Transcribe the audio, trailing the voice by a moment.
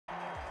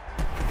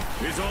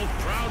Result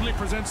proudly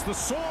presents the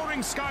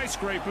soaring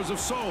skyscrapers of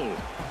Seoul.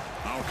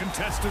 Our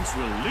contestants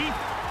will leap,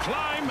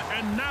 climb,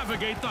 and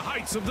navigate the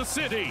heights of the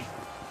city.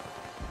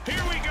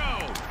 Here we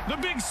go! The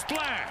big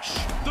splash,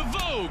 the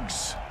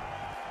Vogues,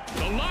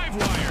 the live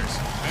wires,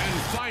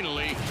 and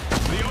finally,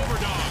 the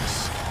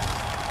overdogs.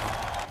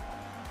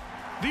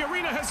 The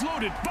arena has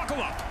loaded.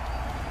 Buckle up.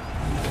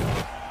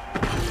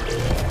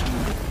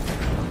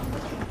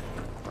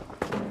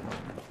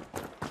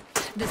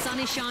 The sun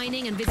is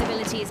shining and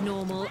visibility is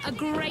normal. A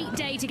great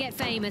day to get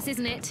famous,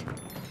 isn't it?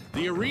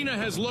 The arena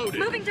has loaded,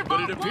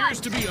 but it appears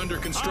to be under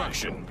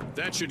construction.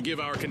 That should give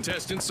our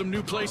contestants some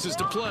new places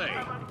to play.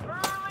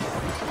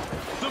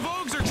 The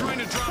Vogues are trying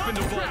to drop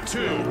into Vault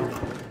 2.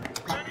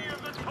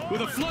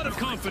 With a flood of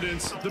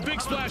confidence, the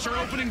Big Splash are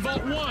opening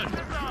Vault 1.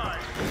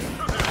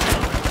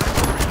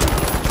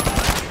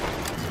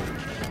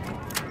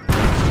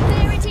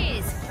 There it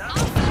is! Our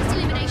first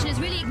elimination has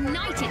really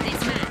ignited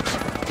this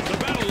match. The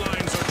battle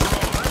lines are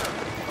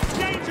drawn.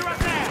 Danger up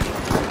there!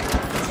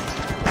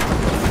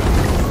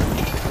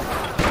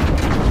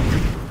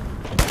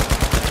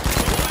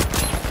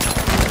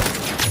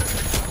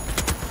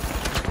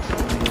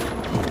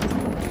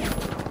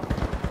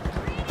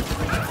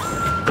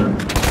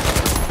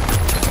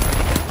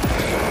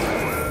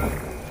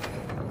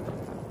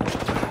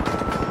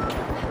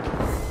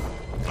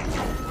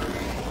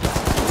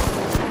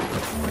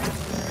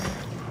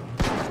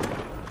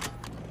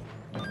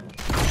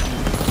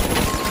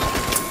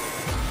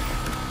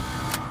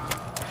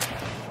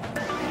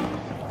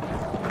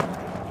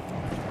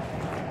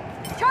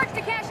 Charge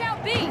to cash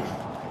out B!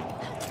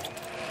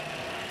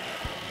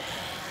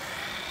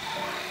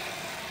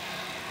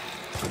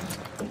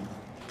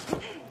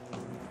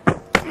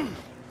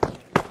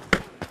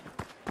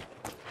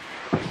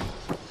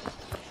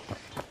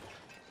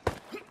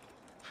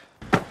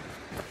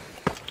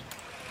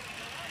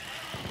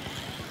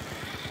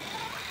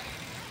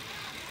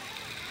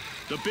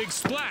 The Big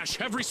Splash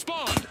have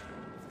respawned.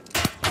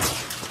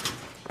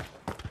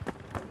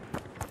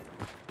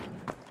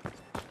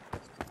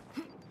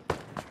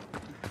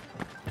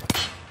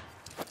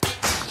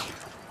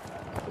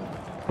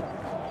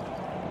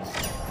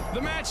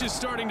 The match is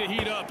starting to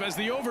heat up as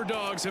the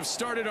overdogs have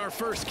started our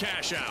first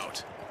cash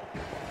out.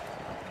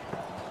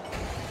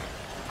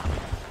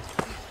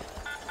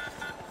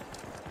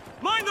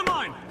 Mind the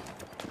mine!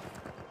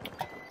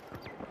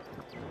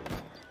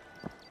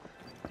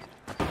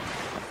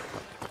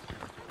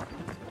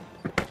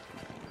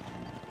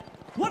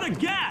 What a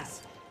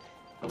gas!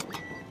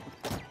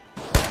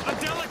 A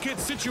delicate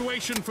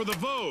situation for the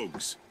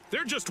Vogues.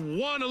 They're just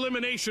one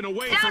elimination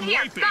away Down from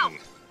here, wiping. go!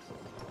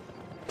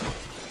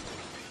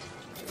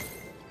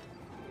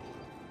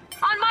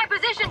 On my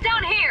position,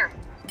 down here!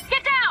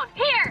 Get down!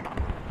 Here!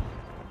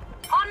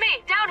 On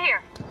me, down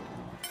here!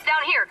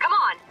 Down here, come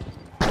on!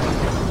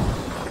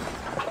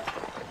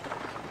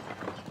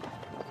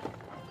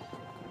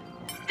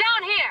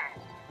 Down here!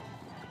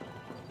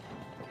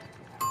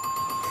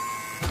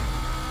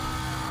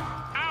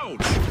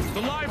 Ouch!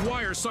 The live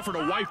wire suffered a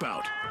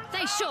wipeout.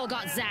 They sure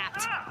got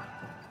zapped.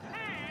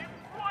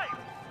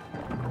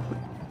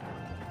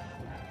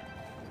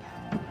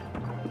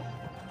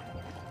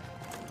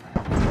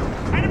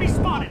 Enemy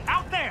spotted!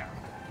 Out there!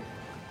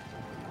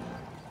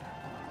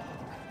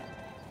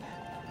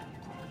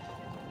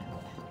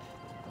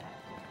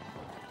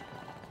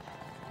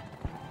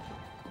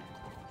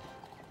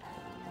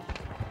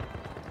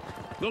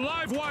 The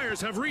live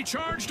wires have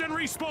recharged and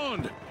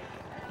respawned.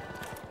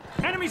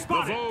 Enemy The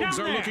spotted! Vogues Down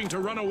are there! looking to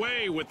run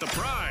away with the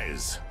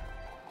prize.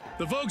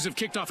 The Vogues have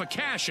kicked off a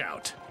cash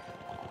out.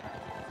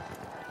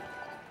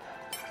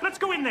 Let's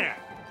go in there!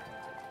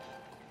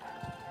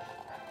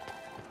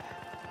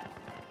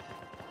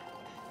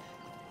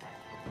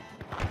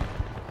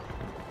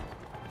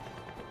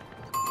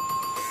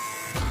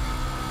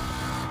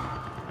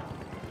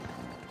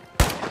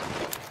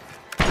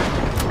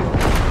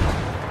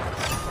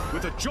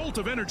 With a jolt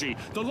of energy,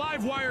 the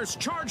live wires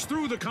charge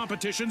through the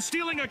competition,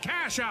 stealing a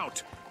cash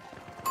out.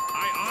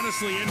 I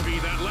honestly envy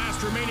that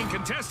last remaining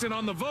contestant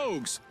on the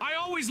Vogues. I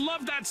always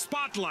loved that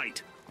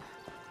spotlight.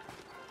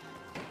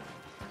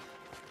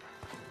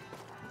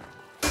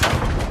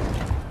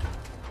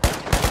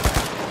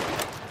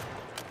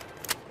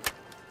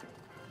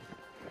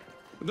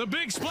 The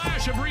Big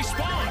Splash have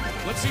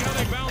respawned. Let's see how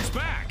they bounce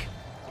back.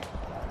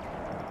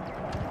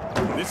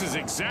 This is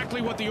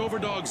exactly what the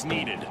overdogs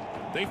needed.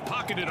 They've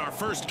pocketed our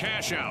first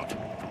cash out.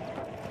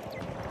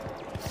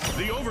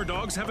 The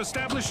overdogs have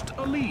established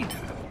a lead.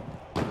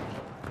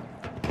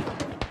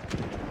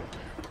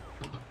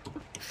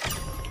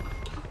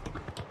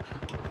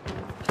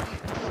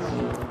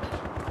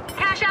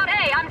 Cash out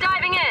A, I'm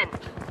diving in.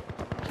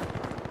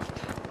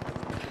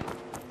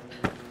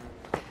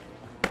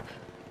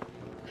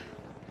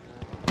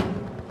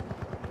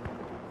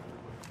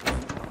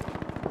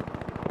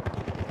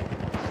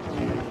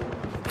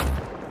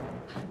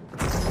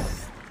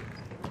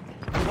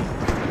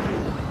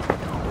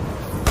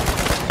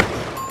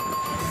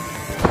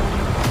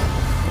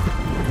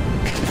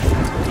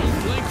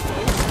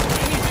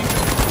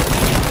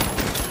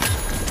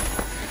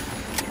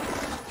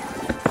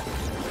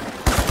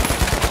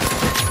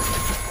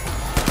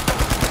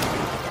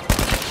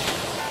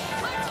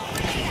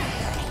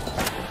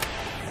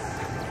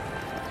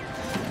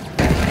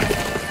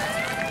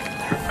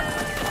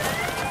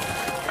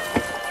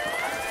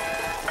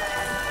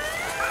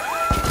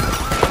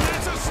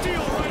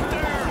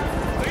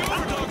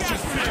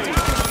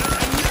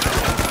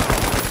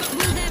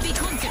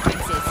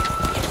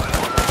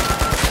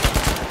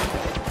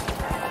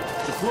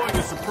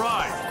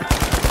 ride.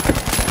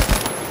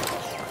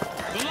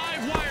 The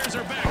live wires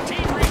are back. Team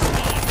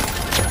respawn.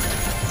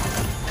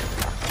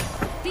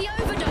 The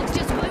overdogs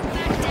just won't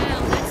back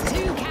down. That's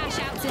 2 cash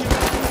outs in a row.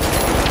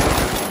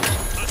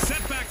 A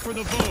setback for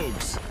the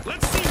Vogues.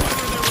 Let's see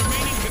whether their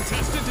remaining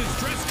contestant is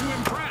dressed to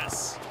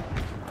impress.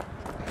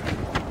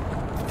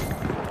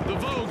 The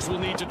Vogues will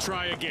need to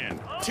try again.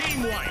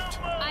 Team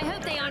wiped. I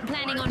hope they aren't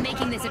planning on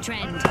making this a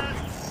trend.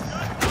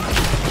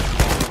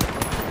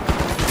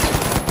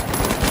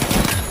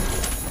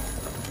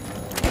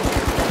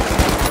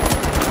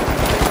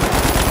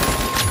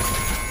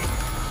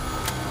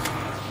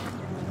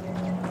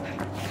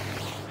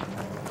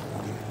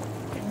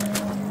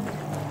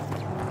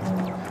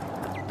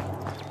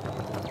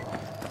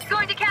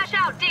 Going to cash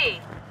out, D.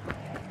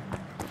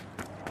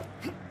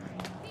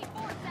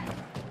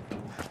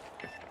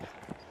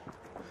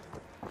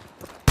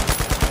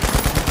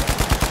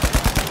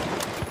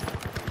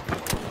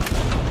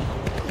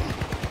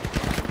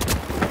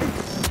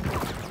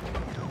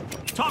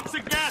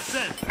 Toxic gas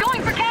in.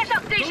 Going for cash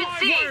out The station live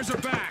C. wires are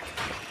back.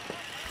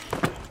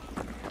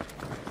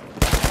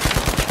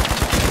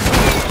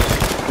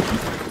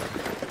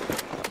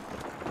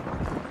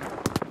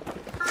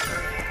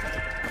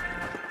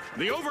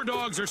 The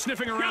overdogs are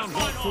sniffing around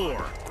Vault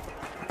 4.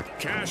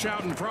 Cash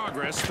out in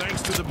progress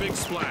thanks to the big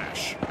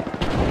splash.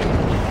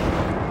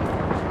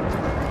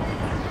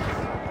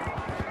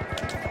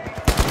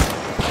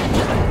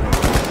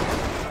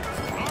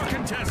 Our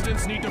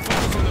contestants need to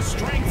focus on the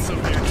strengths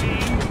of their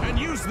team and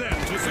use them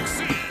to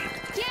succeed.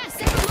 Yeah,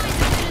 several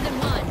lines are better than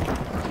one.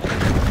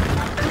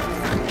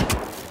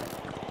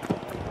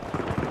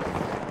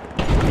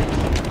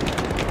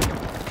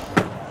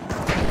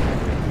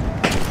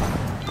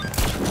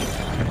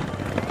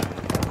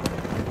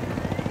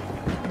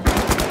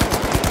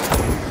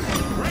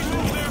 Great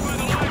move there by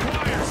the live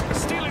wires,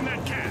 stealing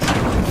that cash.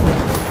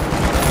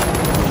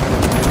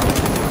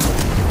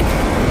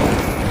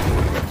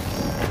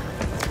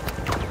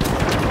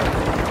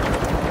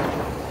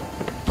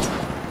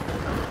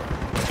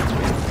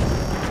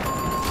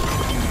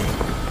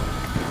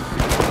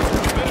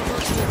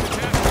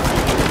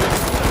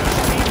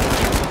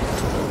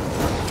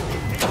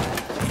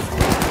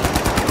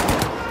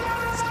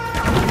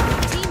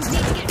 Teams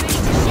need to get ready to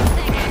shift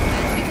their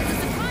efforts because the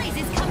surprise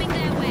is coming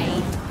their way.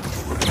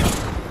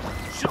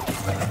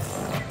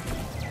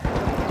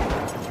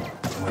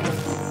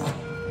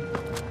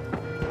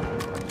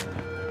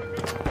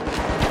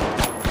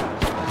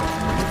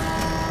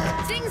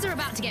 Things are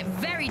about to get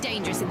very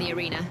dangerous in the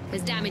arena,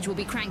 as damage will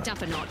be cranked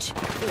up a notch,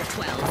 or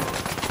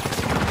 12.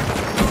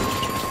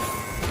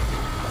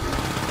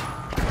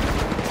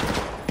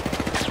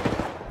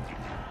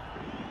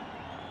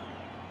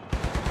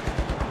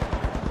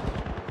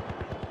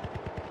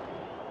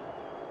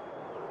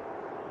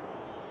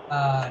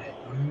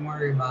 Don't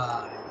worry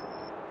about it.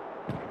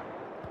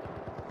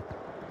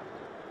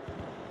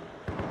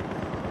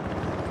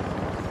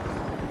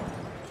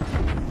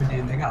 But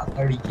damn, they got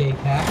 30K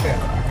cash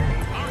out.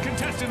 Our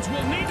contestants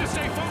will need to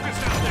stay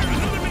focused out there.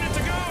 Another minute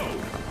to go.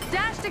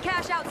 Dash to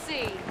cash out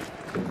C.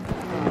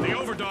 The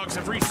overdogs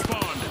have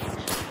respawned.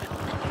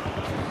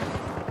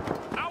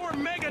 Our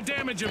mega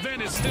damage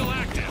event is still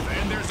active,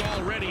 and there's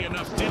already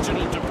enough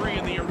digital debris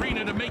in the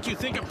arena to make you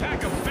think a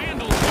pack of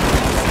vandals.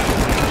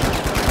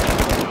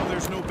 Well,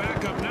 there's no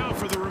backup now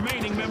for the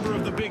remaining member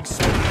of the big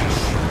splash.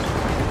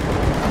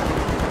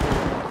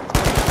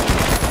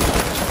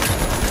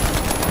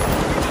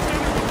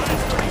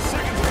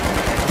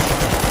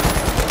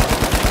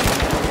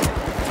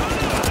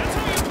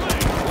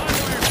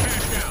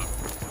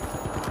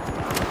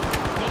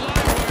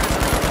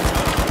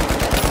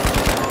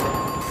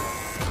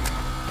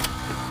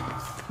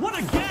 What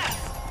a gas!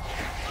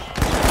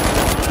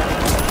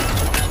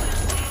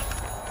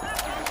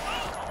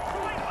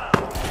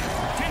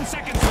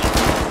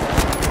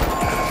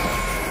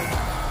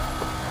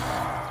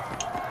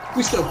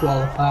 We still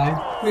qualify.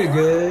 We're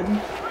good.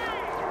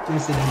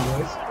 Please sit down,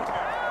 boys.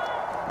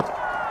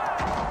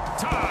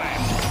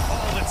 Time!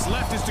 All that's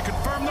left is to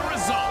confirm the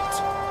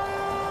result.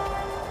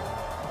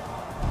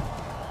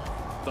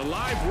 The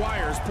live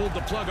wires pulled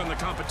the plug on the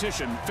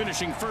competition,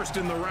 finishing first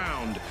in the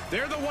round.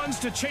 They're the ones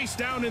to chase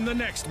down in the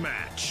next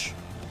match.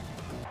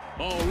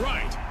 All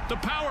right, the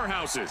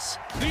powerhouses,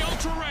 the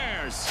ultra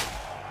rares,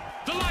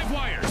 the live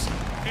wires,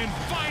 and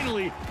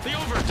finally, the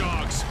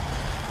overdogs.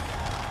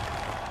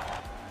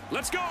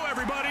 Let's go,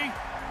 everybody!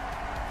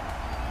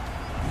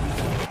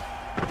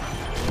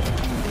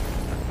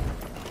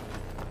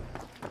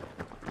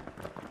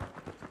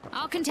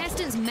 Our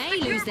contestants may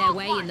lose their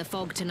way in the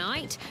fog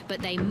tonight,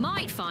 but they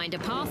might find a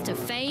path to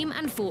fame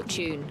and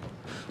fortune.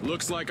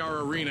 Looks like our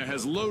arena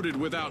has loaded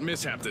without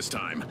mishap this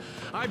time.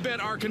 I bet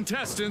our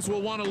contestants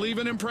will want to leave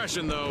an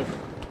impression, though.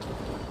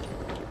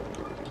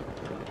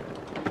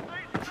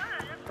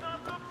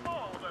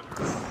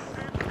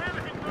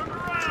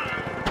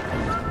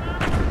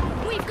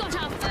 We've got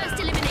our first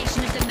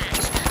elimination of the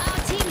match. Our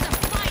teams are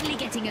finally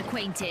getting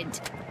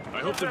acquainted. I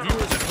hope the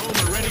viewers at home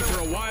are ready for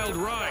a wild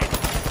ride.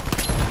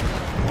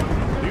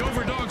 The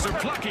overdogs are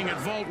plucking at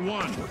Vault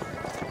 1.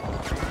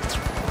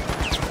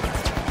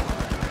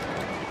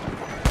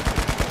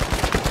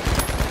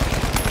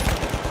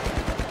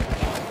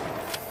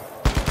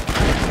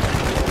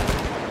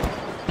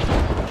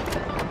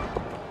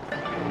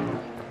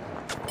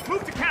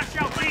 Move to cash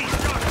out B,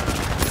 Chuck.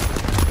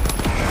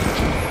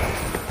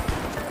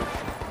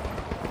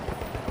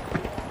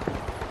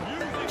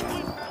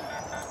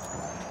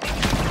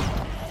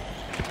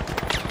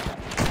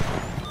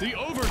 The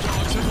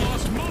Overdogs have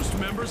lost most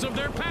members of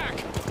their pack.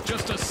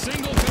 Just a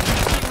single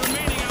contestant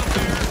remaining out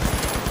there.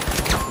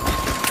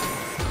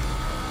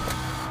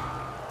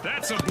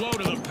 That's a blow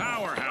to the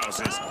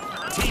powerhouses.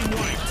 Team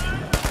wiped.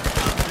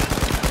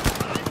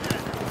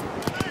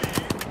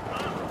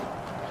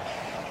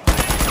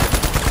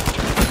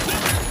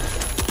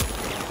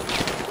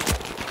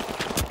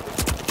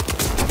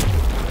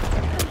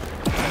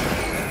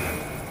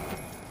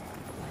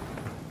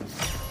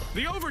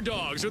 The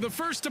Overdogs are the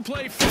first to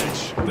play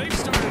fetch. They've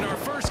started our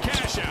first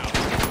cash out.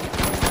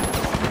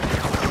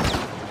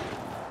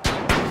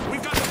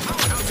 We've got the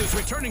powerhouses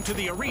returning to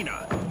the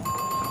arena.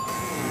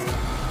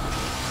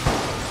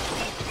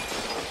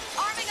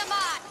 Arming a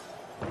mod.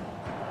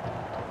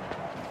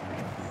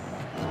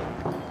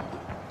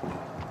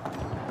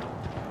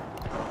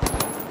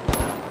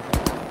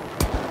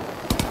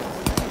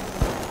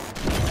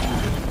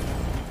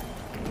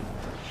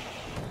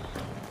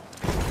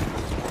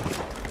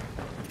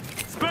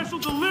 Special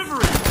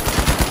delivery.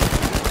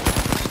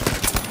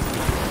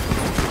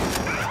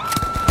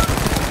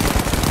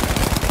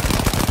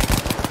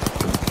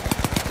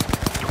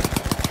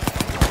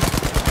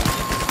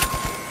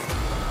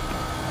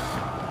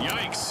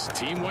 Yikes,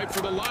 team wipe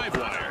for the live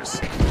wires.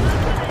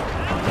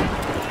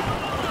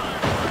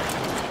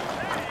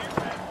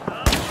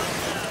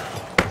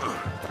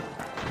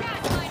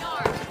 Gas line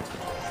armed.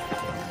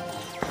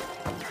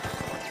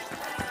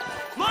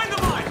 Line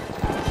the mine.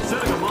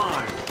 Setting a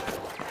mine.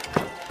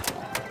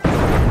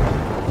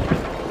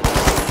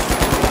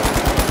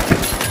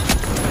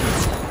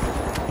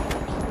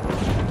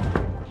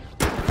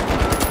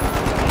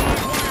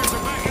 Wires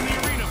are back in the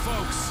arena,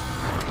 folks.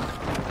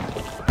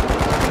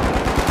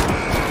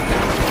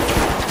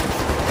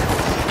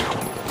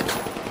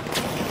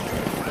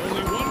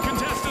 Only one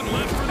contestant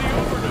left for the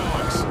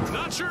Overdogs.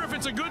 Not sure if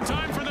it's a good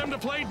time for them to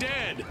play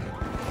dead.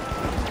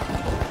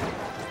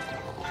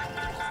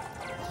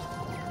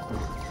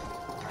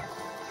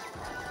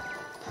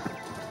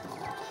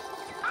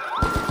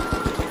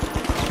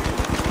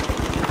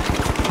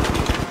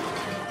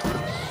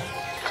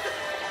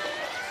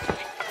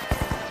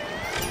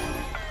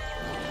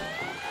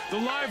 The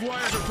live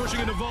wires are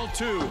pushing into Vault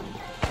 2. A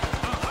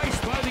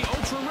heist by the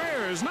Ultra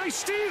Rares. Nice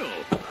steal.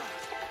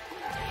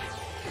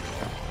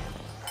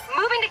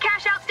 Moving to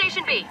cash out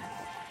Station B.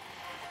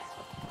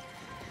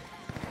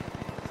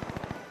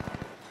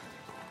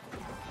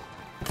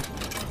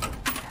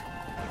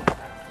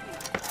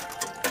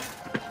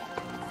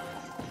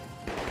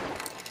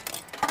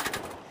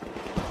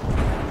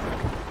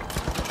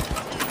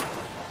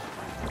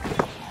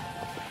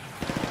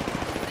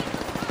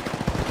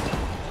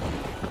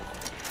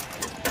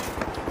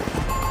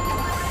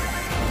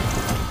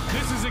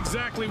 This is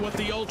exactly what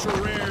the Ultra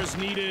Rares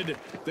needed.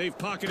 They've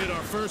pocketed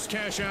our first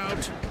cash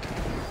out.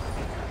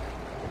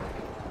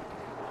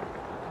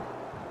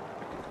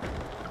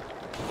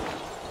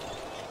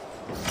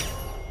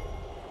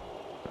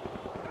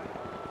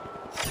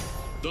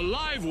 The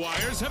live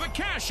wires have a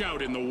cash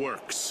out in the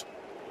works.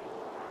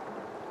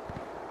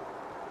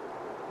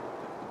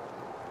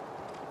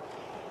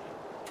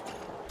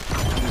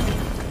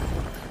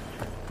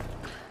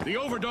 The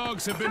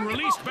Overdogs have been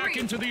released back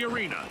into the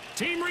arena.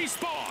 Team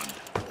respawned.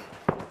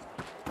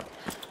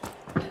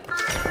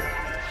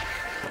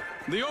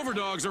 The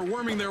Overdogs are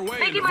worming their way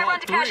Making into my Vault run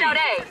to cash 3. out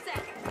A.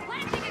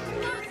 Planting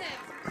explosives!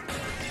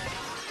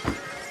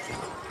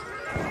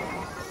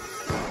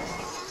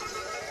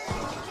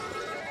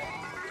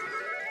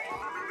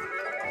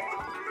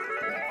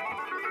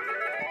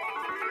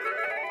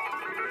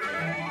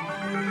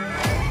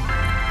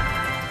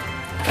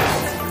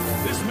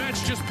 This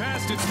match just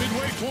passed its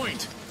midway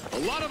point. A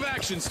lot of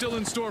action still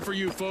in store for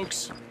you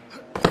folks.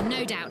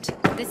 No doubt.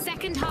 The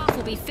second half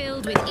will be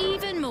filled with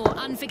even more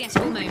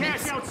unforgettable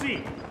moments. Cash out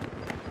C.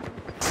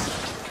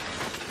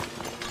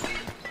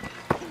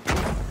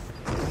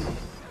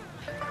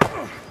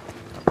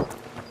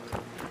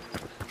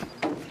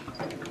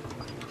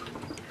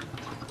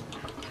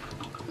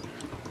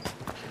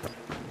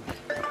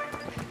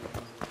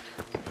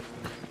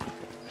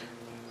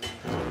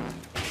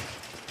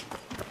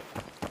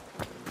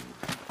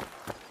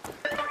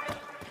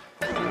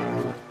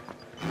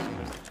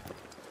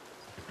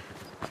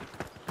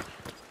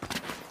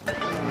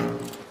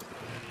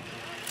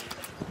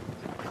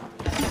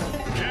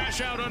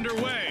 Cash out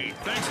underway,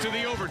 thanks to the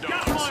Gas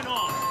Overdogs. mine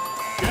on.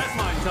 Gas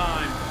mine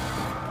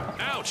time.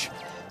 Ouch!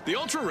 The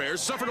Ultra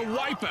Rares suffered a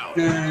wipeout.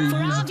 For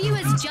our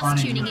viewers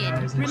just tuning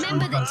in,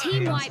 remember that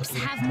team wipes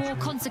have more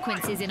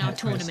consequences in our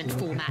tournament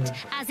format,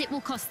 as it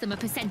will cost them a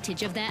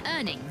percentage of their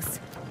earnings.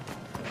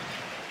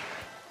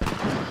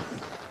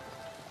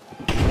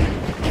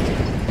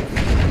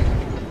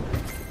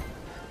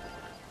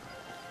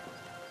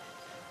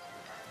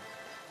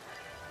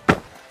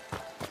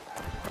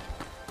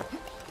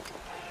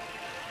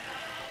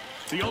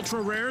 The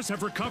ultra rares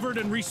have recovered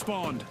and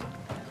respawned.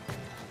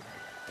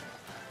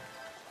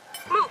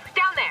 Move,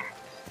 down there.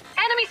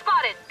 Enemy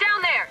spotted,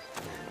 down there.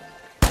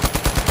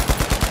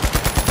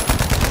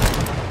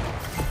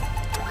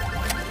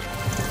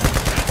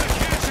 That's a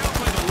cash out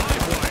by the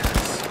live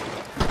wires.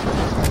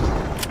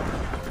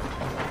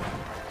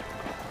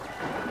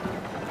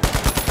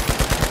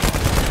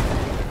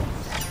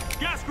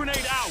 Gas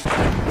grenade out!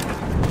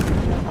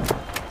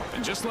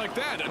 And just like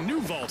that, a new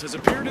vault has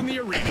appeared in the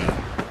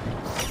arena.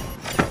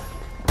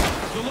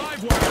 The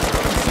live wires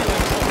are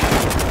unsealing.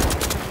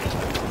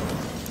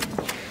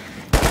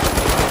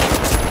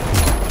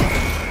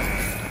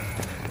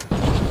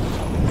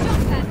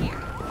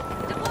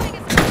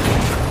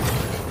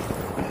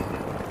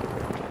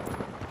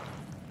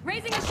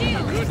 Raising a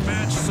shield. Good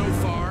match so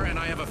far, and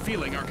I have a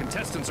feeling our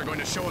contestants are going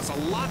to show us a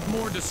lot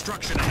more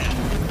destruction ahead.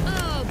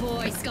 Oh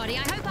boy, Scotty,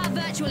 I hope our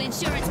virtual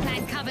insurance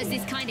plan covers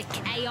this kind of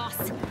chaos.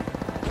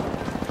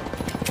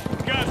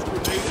 Gas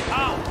grenade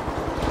out!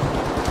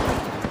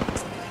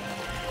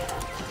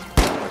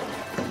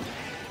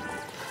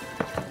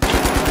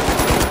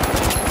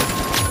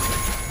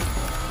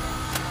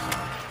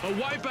 A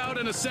wipeout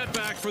and a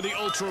setback for the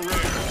ultra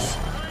rares.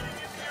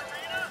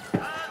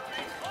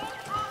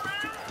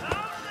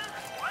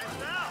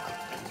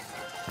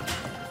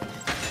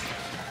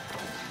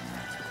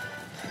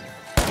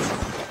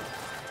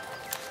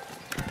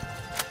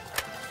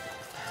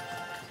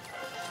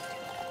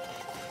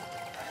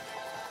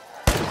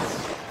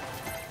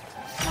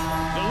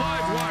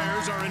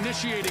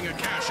 Initiating a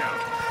cash out.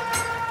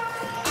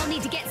 I'll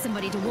need to get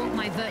somebody to walk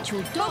my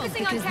virtual dog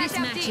Focusing on because this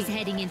cash out match D. is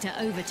heading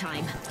into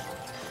overtime.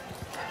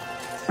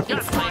 Gas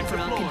It's time line for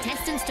our deployed.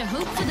 contestants to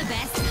hope for the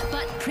best,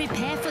 but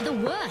prepare for the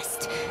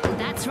worst.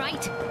 That's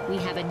right, we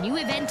have a new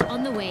event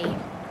on the way.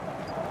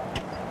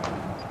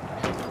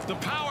 The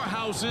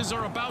powerhouses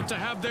are about to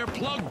have their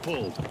plug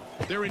pulled.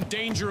 They're in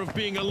danger of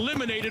being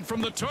eliminated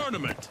from the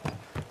tournament.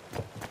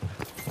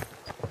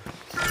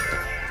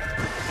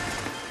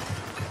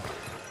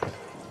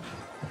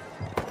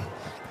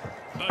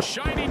 A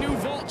shiny new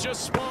vault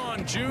just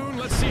spawned, June.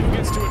 Let's see who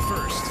gets to it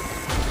first.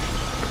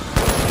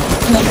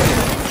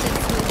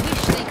 Contestants will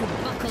wish they could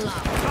buckle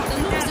up. The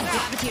laws of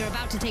gravity are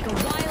about to take a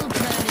wild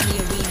turn in the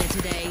arena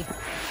today.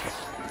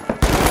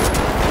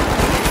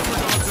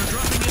 Dogs are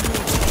dropping into a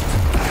vault.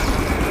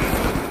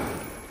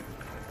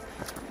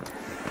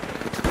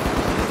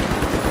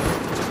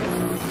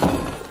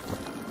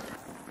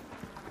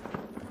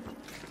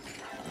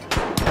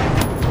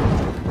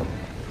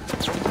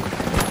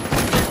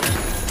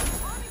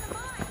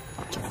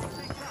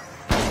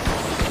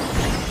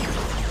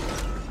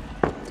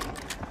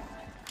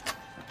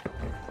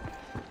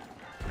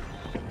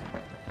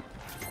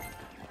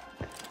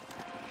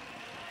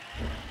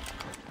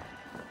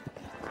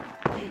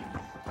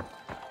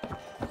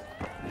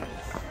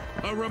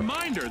 A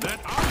reminder that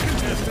our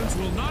contestants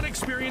will not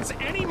experience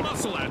any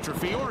muscle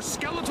atrophy or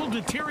skeletal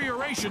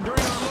deterioration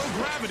during our low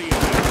gravity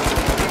event.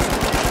 It's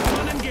all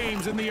fun and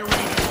games in the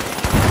arena.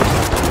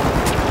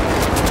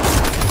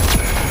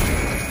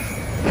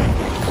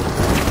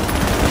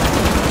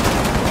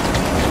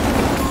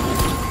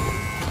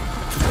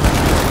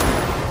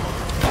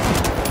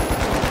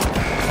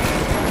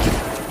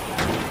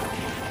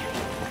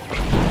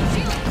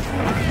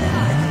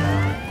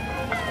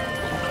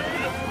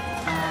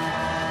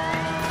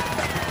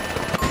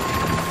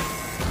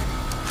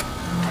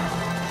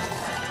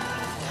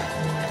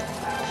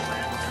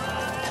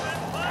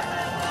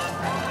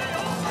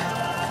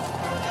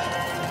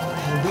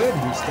 Good,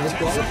 we stay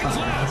qualified.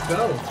 Let's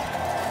go.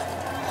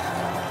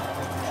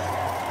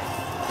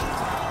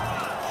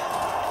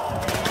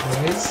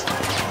 Boys.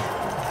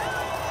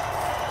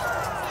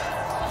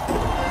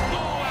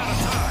 All out of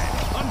time.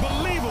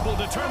 Unbelievable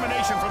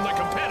determination from the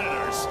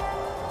competitors.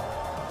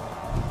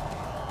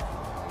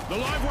 The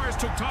live wires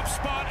took top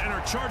spot and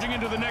are charging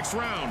into the next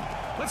round.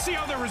 Let's see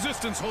how their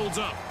resistance holds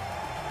up.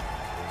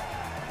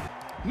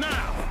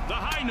 Now, the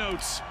high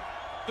notes.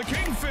 The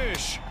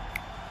Kingfish.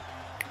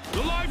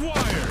 The live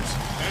wires.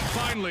 And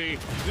finally,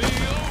 the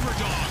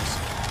overdogs.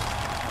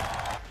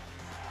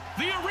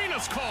 The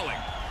arena's calling.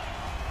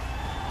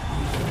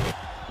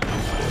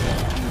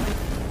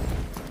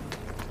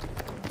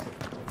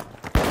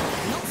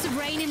 Lots of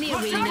rain in the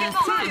arena,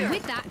 and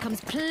with that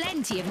comes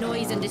plenty of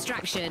noise and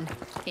distraction.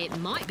 It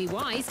might be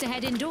wise to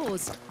head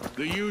indoors.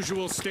 The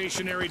usual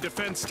stationary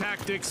defense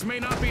tactics may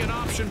not be an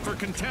option for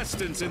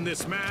contestants in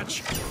this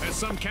match, as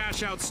some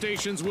cash-out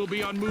stations will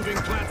be on moving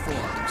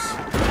platforms.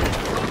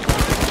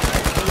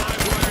 The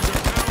live wires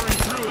are powering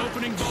through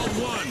opening Vault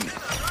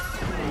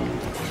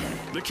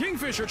 1. The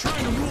Kingfish are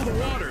trying to rule the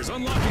waters,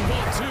 unlocking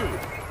Vault 2.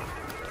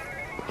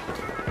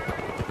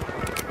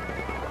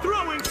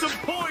 Throwing some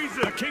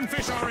poison! The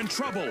Kingfish are in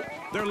trouble.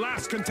 Their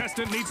last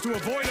contestant needs to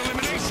avoid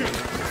elimination.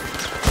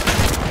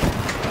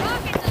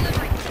 Rocket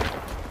delivery.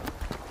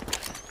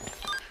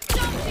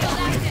 Jump shield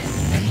active.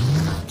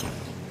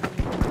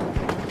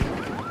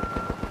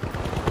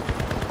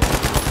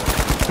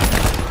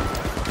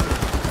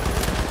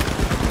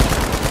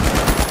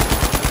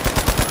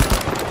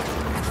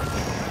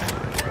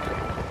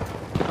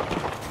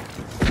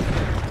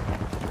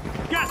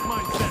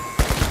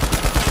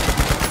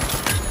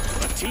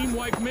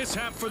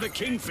 mishap for the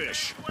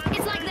Kingfish.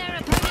 It's like their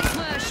opponents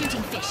were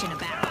shooting fish in a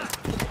barrel.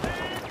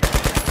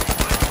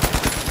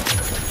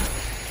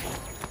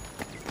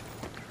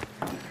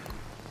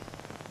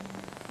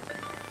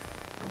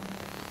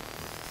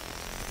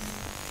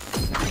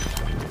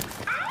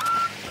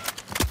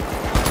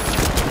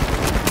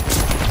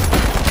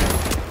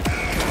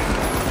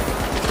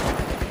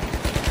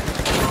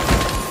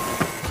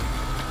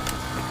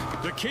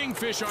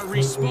 Kingfish are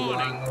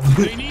respawning.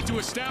 They need to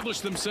establish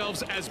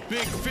themselves as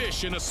big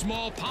fish in a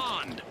small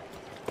pond.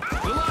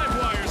 The live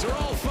wires are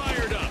all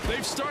fired up.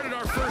 They've started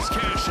our first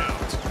cash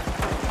out.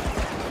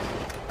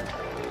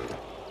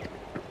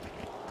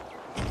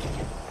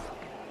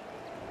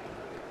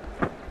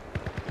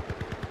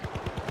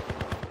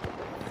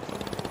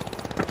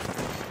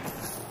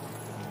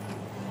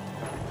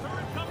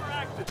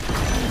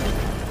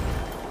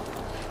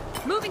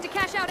 Moving to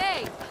cash out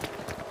A.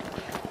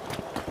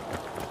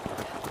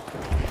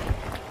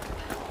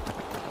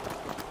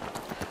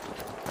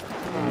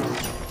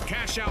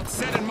 Cash out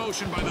set in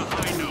motion by the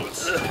high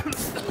notes.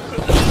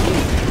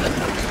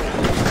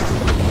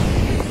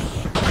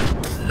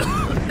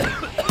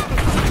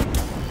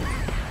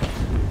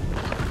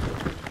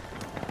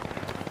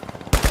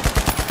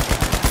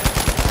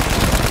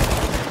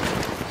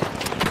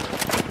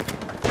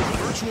 The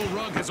virtual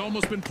rug has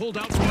almost been pulled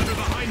out from under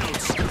the high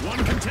notes.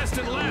 One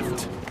contestant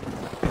left.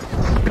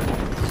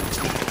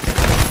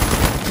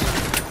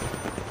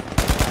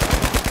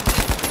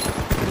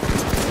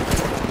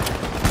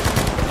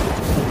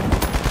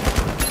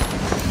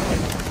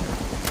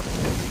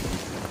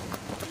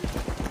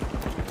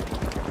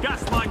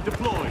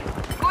 Deployed.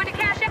 Going to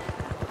cash out.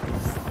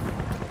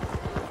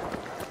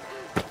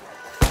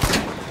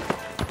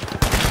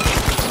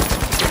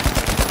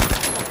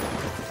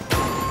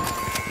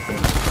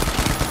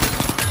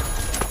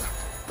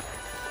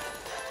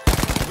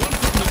 One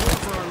foot in the door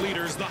for our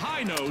leaders, the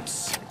high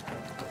notes.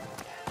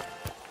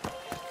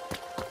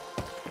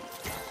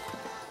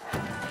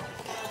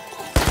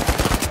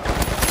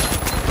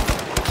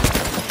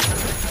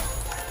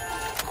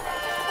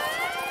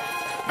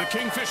 The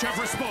Kingfish have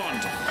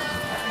respawned.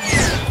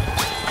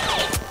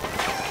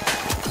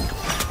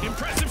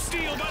 Impressive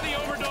steal by the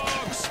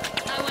overdogs.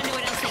 I wonder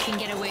what else they can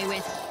get away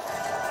with.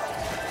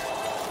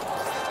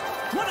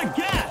 What a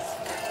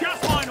gas!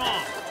 Gas line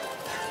off!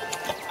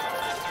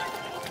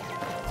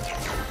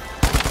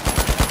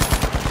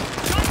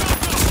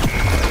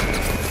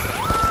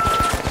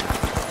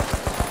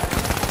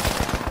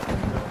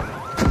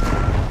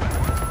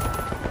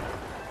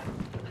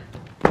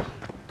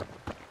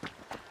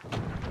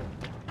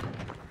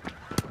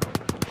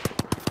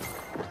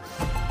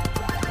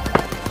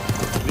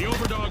 The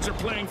overdogs are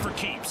playing for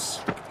keeps.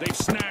 They've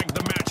snagged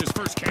the match's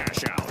first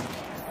cash out.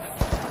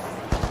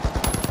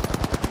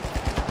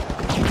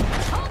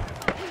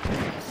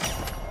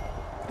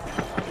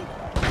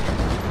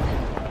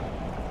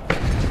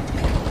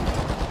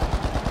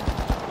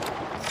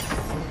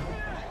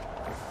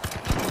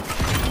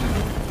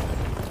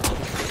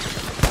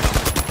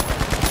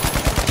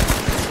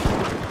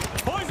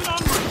 Poison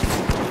en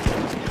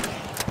route!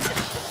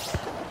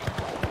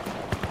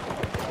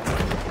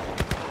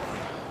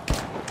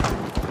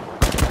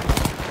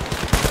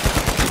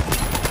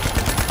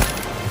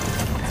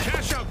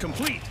 Cash out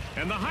complete,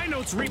 and the high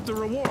notes reap the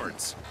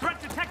rewards.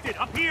 Threat detected!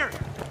 Up here!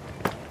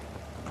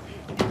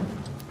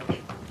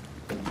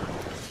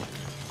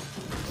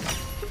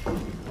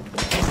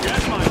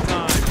 Gas line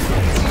time!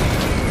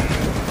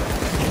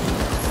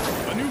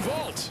 A new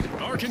vault.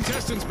 Our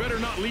contestants better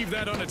not leave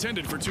that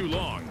unattended for too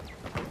long.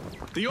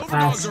 The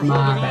overdogs That's are holding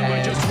my on by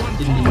bad. just one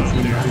Didn't pawn even up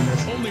see there.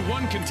 that. Only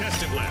one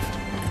contestant left.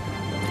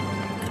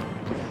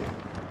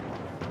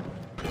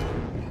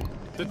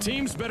 The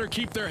teams better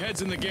keep their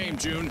heads in the game,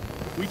 June.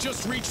 We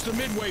just reached the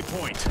midway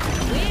point.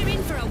 We're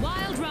in for a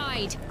wild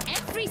ride.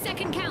 Every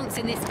second counts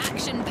in this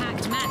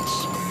action-packed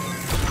match.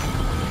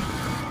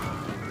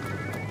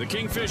 The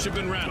Kingfish have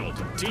been rattled.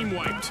 Team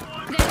wiped.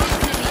 They're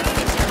definitely a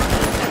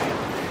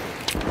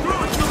picture.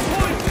 Throw it to the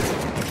point!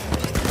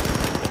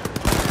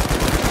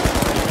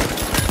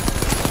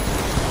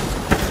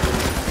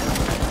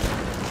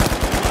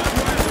 Live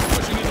wires are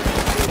pushing into the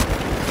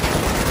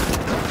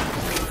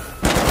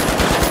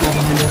All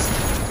behind us.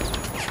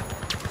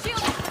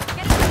 Shield.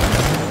 Get it.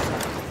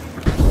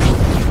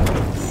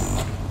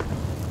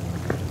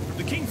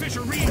 The Kingfish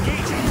are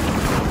re-engaging.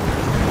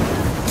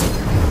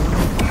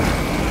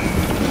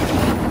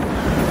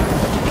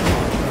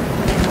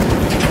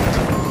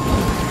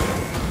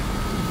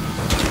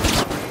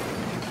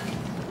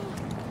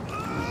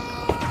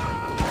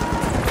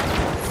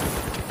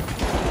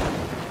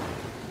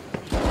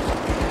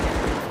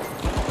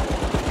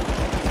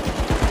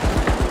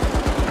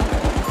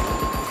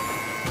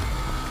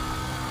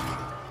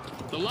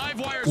 The live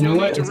wires You know will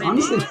what? need to It's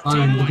honestly reboot.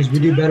 fine Team because we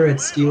wiped. do better at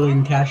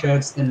stealing cash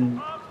outs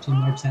than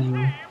team wipes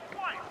anyway.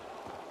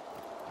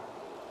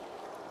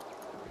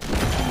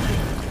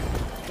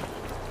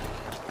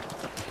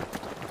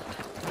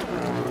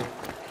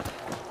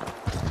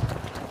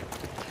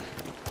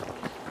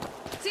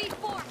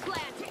 C4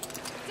 planted.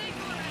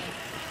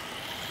 C4.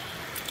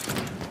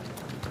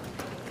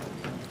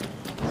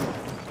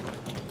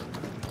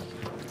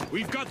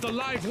 We've got the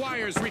live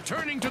wires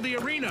returning to the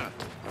arena.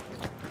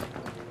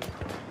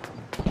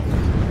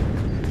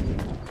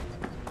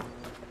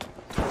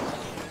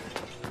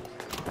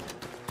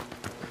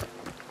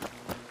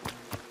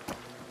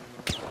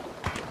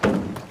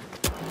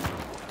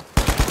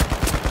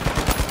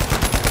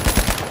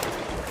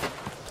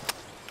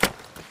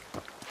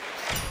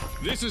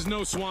 This is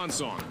no swan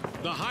song.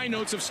 The high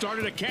notes have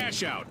started a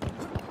cash out.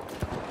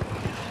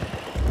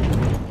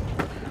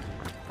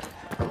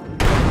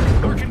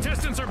 Our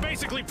contestants are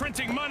basically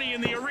printing money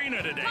in the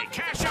arena today.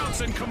 Cash outs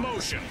and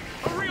commotion.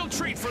 A real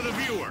treat for the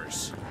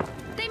viewers.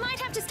 They might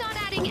have to start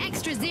adding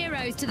extra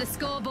zeros to the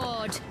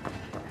scoreboard.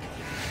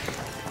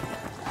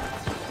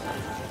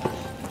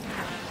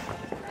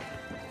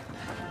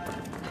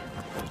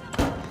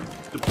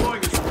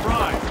 Deploying a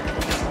surprise.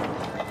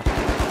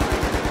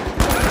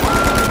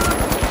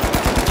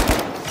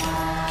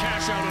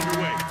 Cash out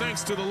underway,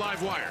 thanks to the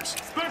live wires.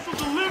 Special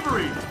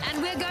delivery.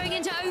 And we're going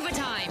into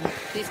overtime.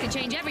 This could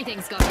change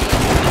everything, Scotty.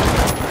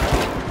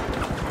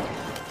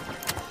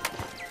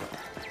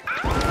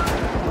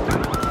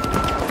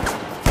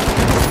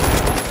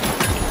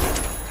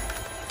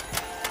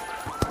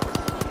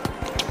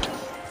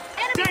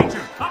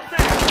 Danger! Up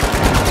there!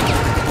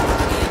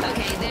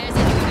 Okay, there's a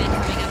new event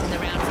coming up in the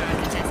round for our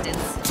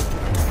contestants.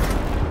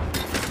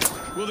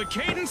 Will the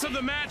cadence of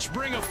the match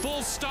bring a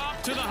full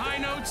stop to the high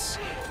notes?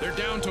 They're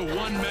down to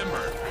one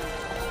member.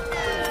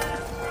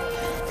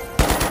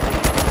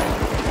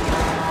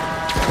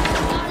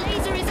 Our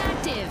laser is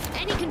active.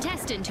 Any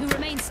contestant who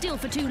remains still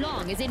for too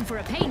long is in for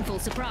a painful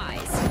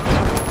surprise.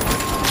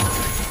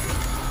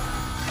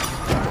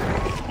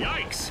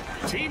 Yikes!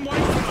 Team white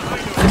from the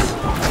high notes.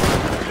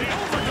 The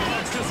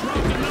overdogs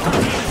disrupt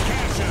another team's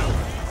cash out.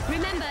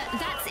 Remember,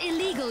 that's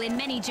illegal in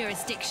many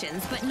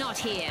jurisdictions, but not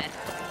here.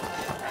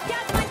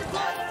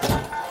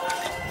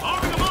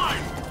 Over the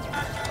line!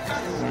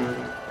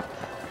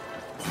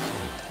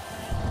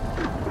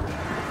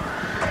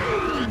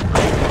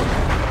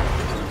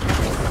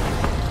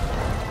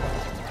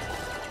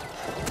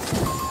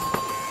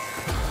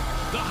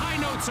 The high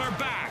notes are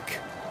back.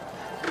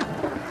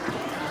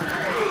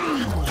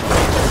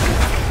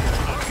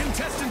 Our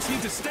contestants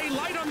need to stay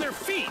light on their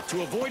feet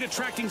to avoid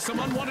attracting some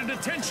unwanted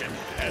attention,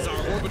 as our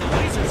orbital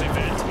lasers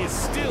event is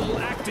still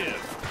active.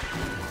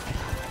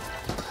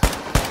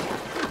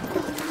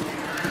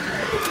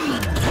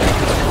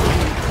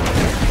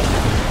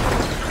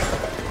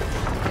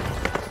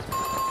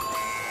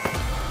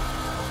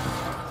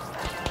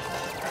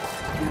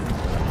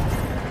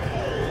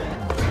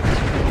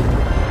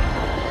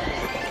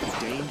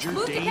 Danger,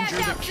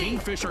 the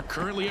Kingfish are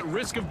currently at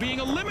risk of being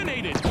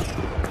eliminated.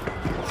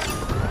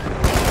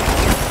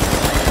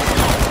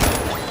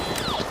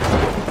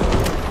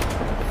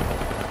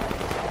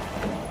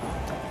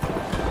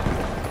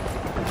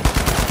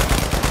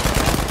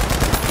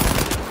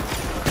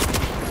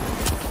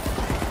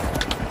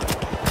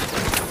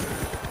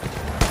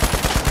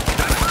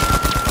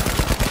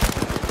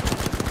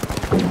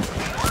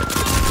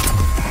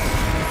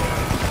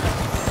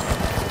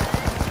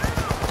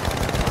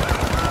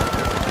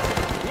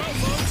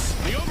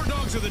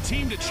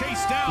 Team to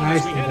chase down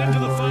as we head into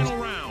the final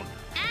round.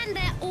 And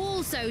they're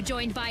also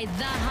joined by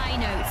the high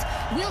notes.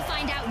 We'll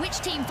find out which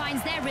team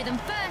finds their rhythm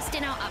first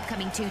in our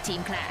upcoming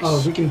two-team clash.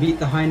 Oh, we can beat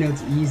the high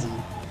notes easy.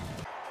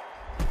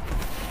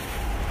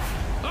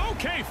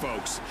 Okay,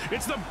 folks,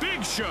 it's the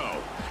big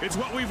show. It's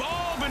what we've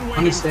all been waiting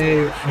I'm gonna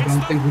say for. I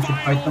don't think we should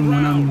fight them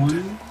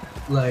one-on-one,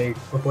 like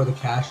before the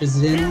cash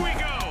is in. Here we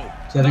go.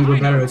 So I think we're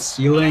better at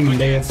stealing, and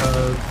they have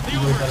a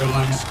really better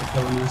lineup for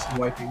killing us and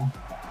wiping.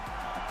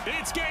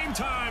 It's game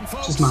time,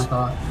 folks. Just my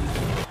thought.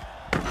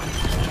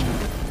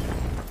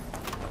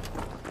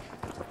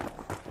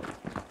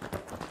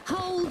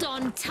 Hold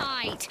on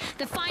tight.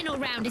 The final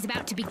round is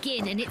about to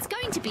begin, and it's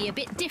going to be a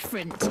bit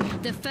different.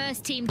 The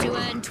first team to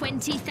earn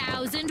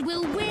 20,000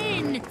 will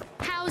win.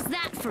 How's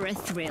that for a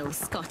thrill,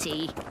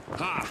 Scotty?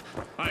 Ha!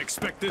 I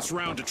expect this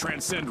round to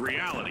transcend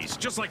realities,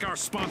 just like our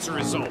sponsor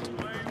Result.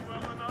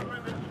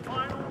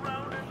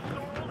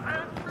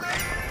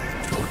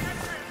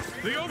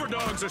 The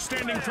overdogs are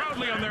standing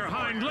proudly on their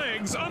hind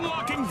legs,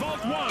 unlocking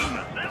Vault 1.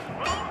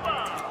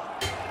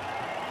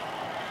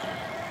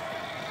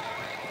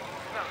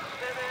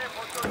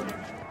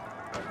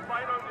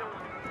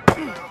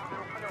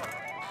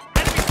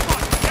 Enemy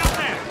spotted! Down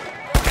there!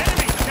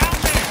 Enemy! Down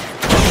there!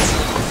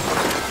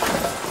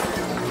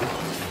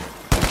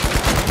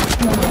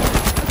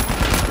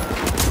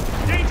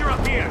 Danger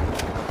up here!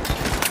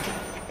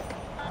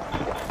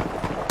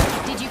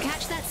 Did you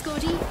catch that,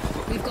 Scotty?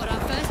 We've got our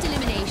first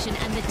elimination,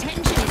 and the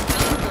tension is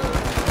palpable.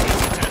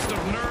 It's a test of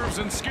nerves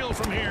and skill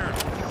from here.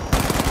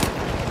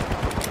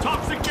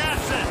 Toxic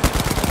gas set!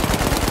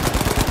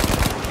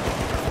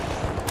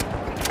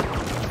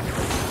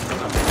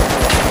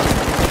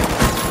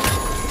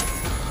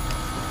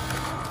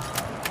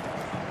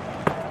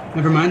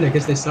 Never mind, I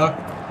guess they suck.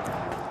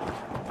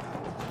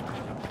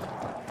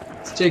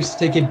 Let's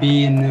take it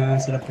B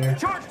and set up there.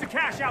 Charge to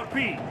cash out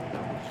B!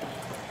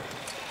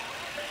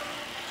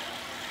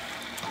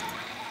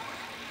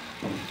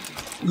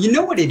 You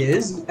know what it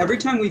is? Every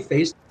time we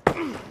faced,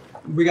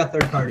 we got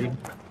third partied.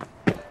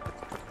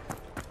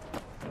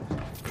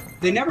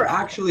 They never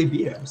actually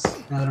beat us,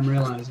 now that I'm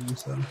realizing,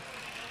 so.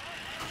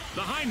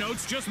 The High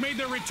Notes just made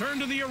their return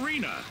to the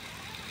arena.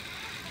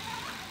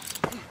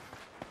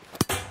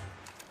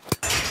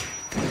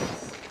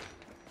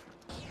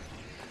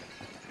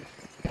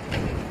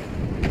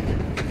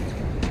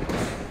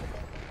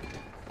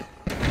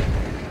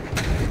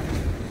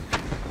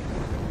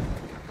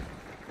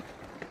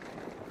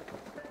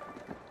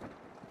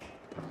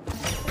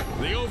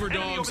 The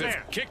Overdogs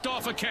have kicked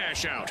off a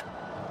cash out.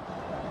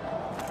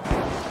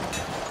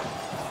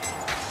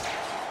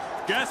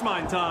 Gas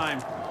mine time.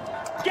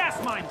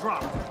 Gas mine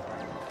drop.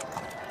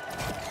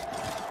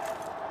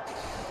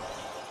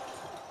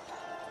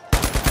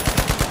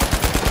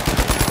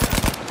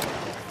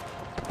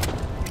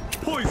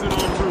 Poison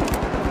en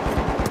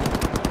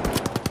route.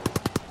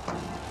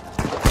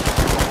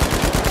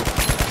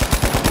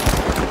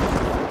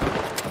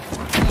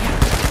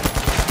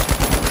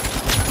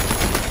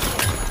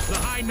 The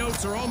High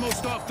Notes are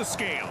almost off the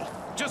scale.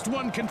 Just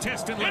one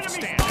contestant left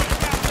Enemy standing.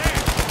 spotted down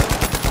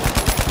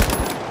there.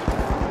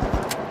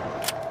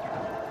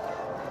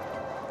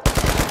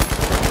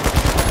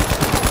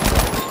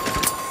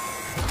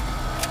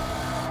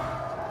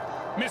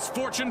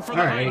 Misfortune for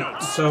the High Alright,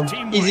 Notes. so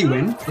Team easy wipe.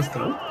 win. Let's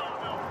go.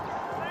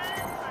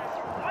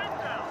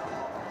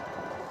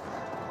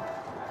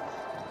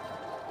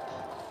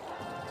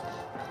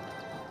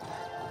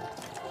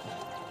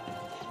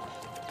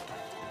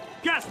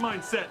 Gas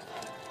mine set.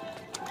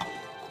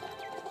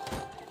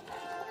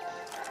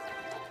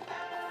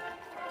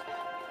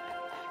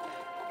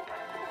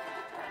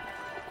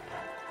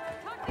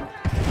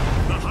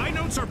 The High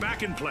Notes are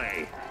back in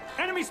play.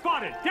 Enemy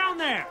spotted. Down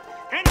there.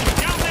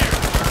 Enemy down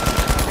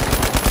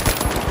there.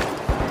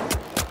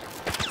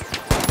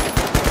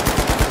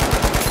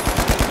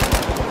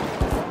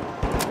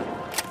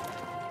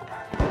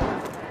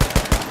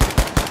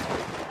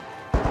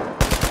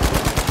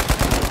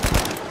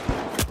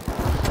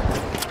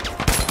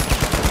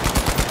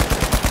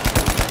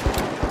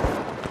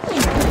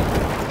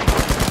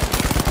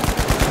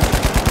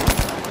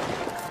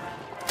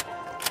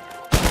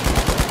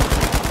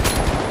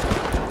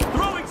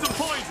 Throwing some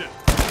poison.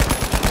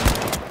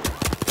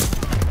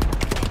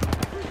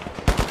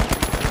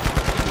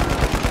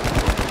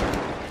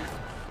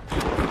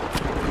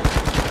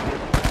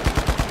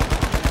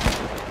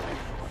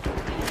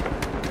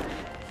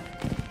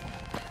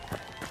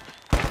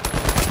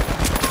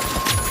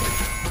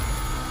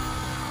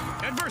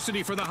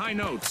 Adversity for the High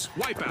Notes.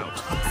 Wipeout.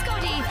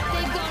 Scotty,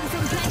 they've gone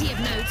from plenty of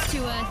notes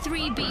to a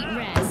 3-beat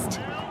rest.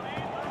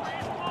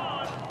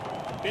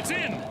 It's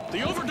in.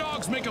 The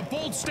Overdogs make a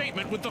bold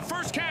statement with the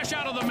first cash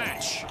out of the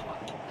match.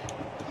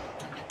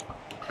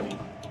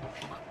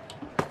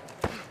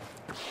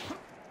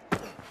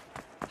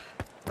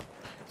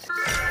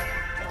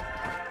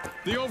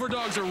 The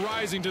Overdogs are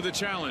rising to the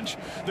challenge.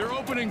 They're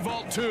opening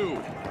Vault 2.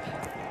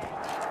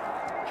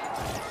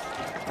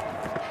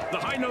 The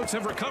High Notes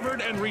have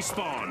recovered and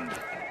respawned.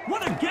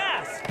 What a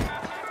gas!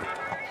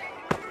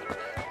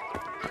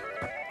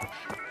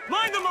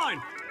 Mine the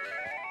mine!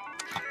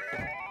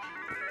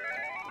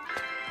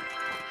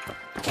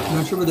 I'm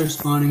not sure where they're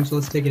spawning, so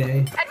let's take it A.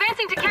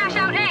 Advancing to cash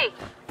out A.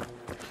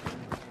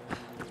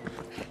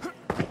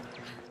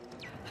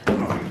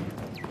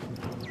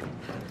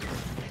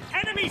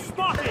 Enemy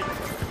spotted!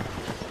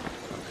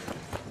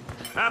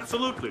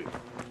 Absolutely.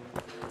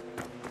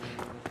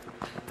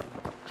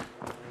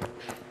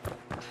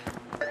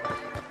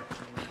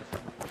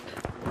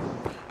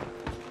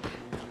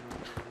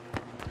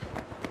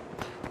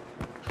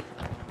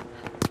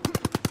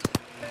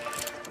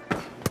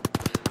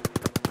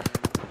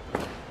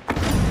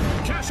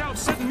 Cash out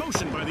set in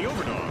motion by the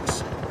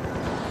Overdogs.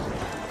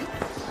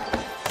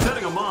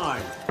 Setting a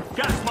mine.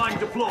 Gas mine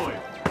deployed.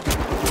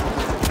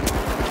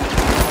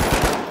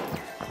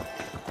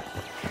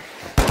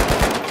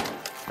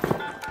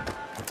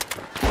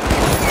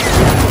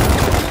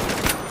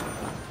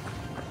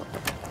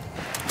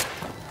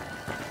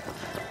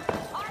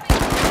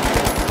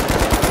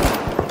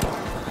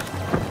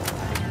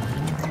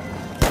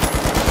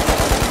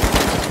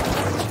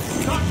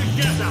 Start to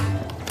gas out.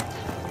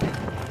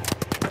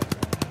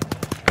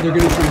 They're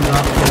gonna try and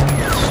drop it.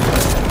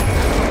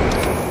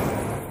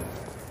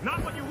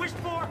 Not what you wished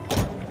for?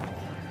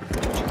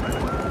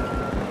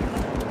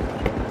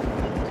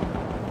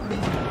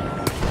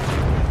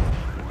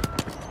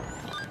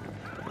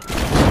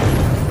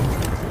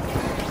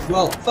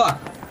 Well, fuck.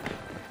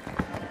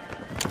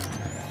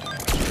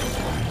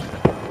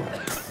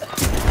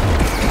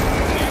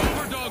 The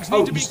Overdogs need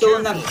Oh, to be you're still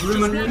in careful. that room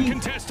Just one underneath?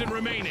 contestant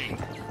remaining.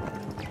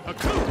 A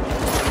coup.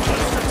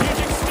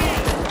 Strategic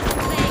steal.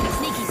 Playing a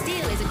sneaky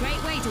steal is a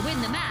great way to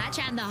win the match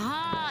and the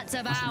hearts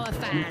of our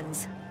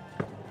fans.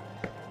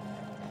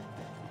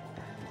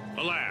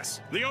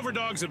 Alas, the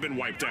Overdogs have been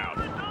wiped out.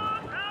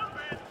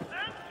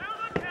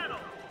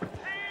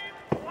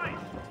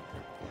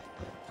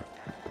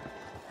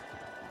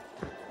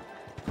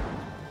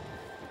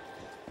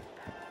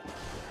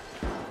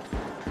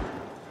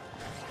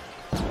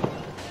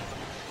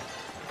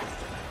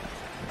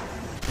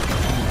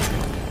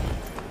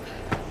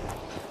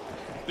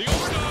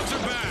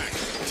 we're back.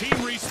 Team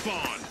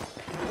respawn.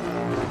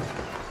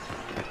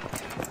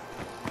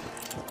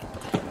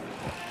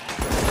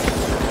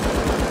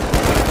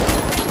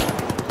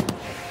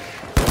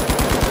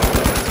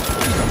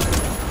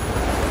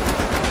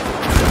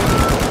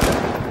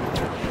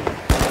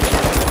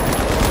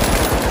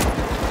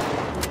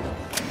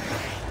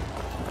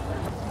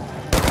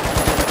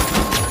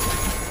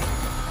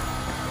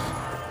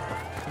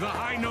 The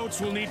high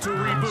notes will need to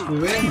reboot. We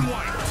win. Team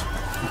wiped.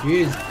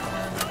 Jeez.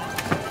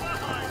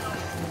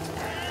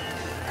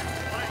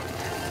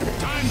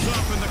 Time's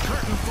up and the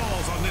curtain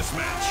falls on this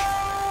match.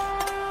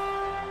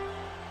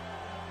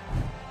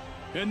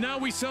 And now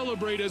we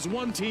celebrate as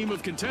one team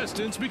of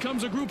contestants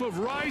becomes a group of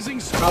rising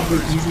stars. Probably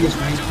the easiest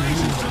night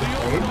Congratulations to the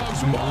to underdogs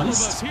from be all of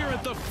honest. us here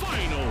at the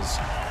finals.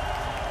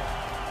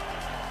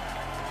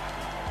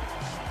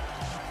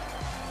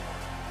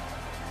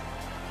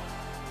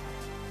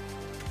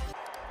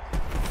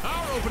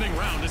 Our opening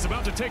round is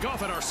about to take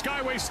off at our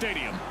Skyway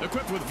Stadium,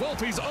 equipped with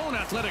Volpe's own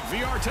athletic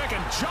VR tech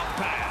and jump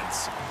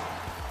pads.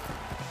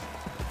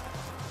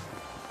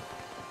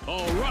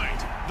 All right,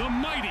 the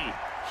mighty,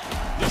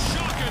 the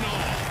shock and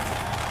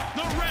awe,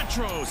 the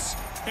retros,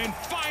 and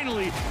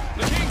finally,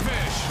 the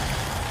Kingfish.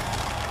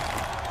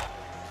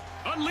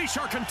 Unleash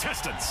our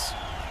contestants.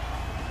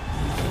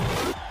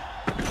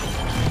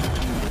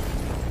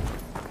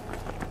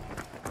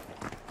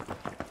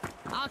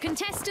 Our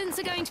contestants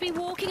are going to be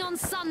walking on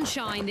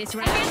sunshine this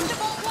round.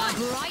 A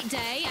bright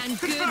day and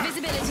good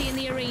visibility in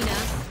the arena.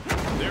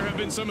 There have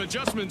been some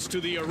adjustments to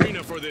the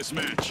arena for this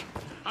match.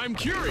 I'm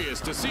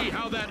curious to see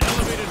how that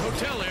elevated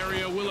hotel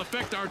area will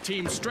affect our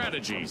team's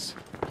strategies.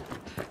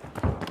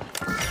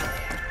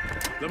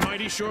 The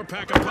mighty sure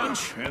pack a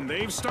punch, and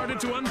they've started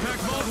to unpack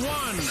Vault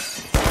 1.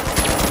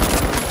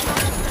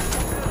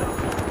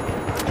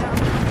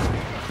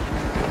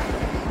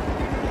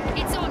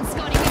 It's on,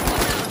 Scotty. We've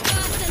got our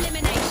first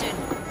elimination.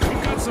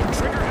 We've got some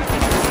trigger-happy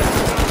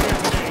contestants out here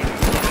today.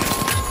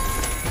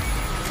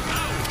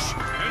 Ouch!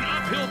 An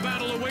uphill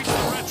battle awaits the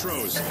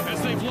retros, as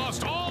they've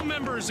lost all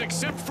members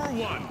except for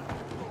one.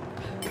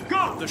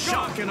 Go! The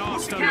shock and awe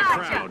stun the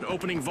crowd,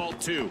 opening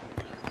Vault 2.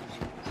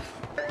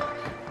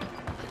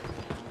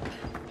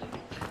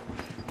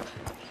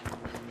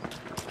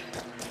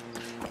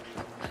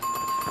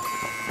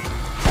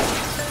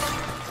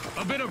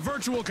 A bit of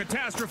virtual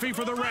catastrophe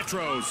for the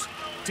retros.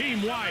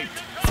 Team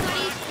wiped.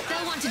 Scotty,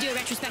 they'll want to do a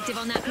retrospective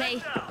on that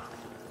play.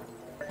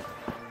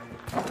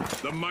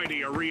 The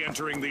mighty are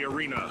re-entering the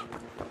arena.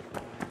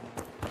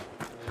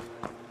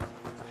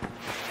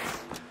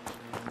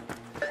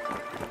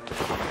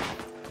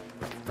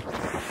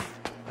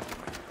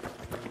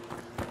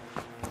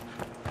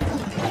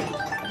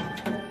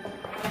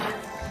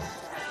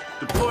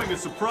 Deploying a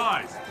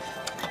surprise.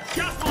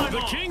 Gas line The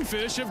on.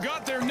 Kingfish have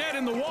got their net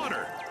in the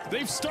water.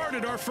 They've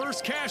started our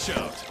first cash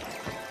out.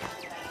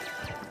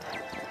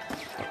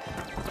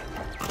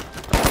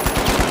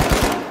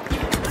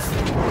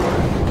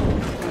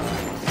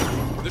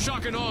 The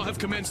shock and awe have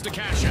commenced a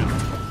cash out.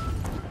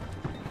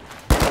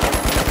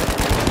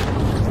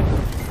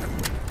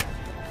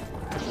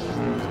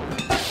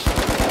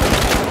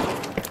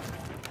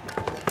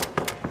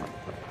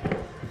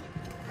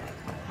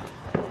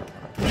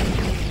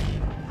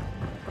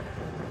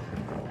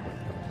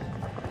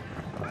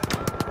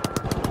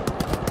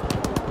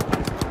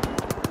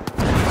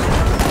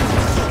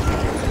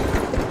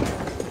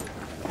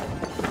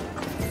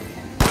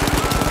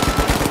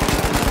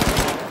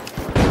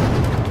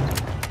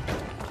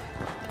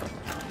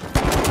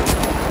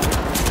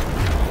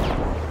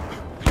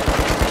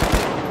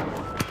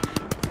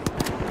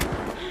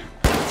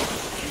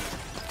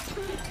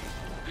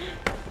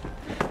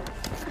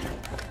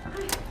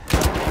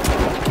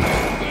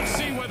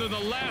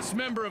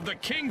 Member of the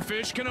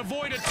Kingfish can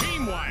avoid a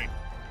team wipe.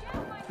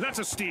 That's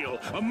a steal.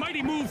 A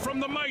mighty move from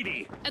the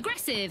mighty.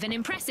 Aggressive and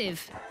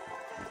impressive.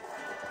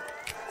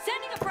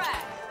 Sending a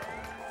frag.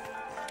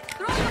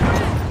 Throwing a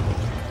frag.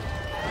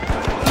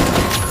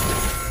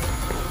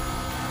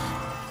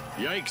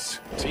 Yikes.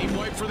 Team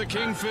wipe for the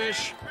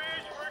Kingfish.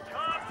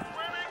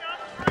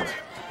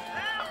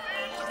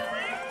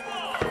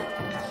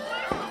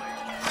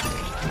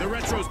 The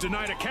retros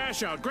denied a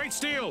cash out. Great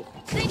steal.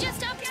 They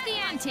just upped the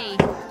ante.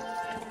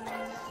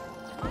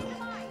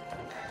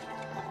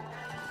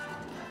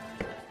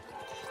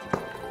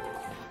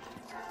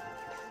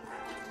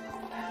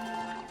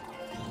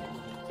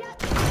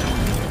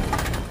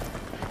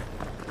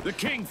 The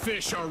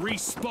Kingfish are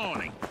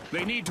respawning.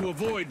 They need to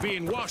avoid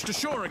being washed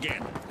ashore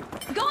again.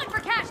 Going for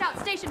cash out,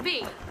 Station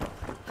B.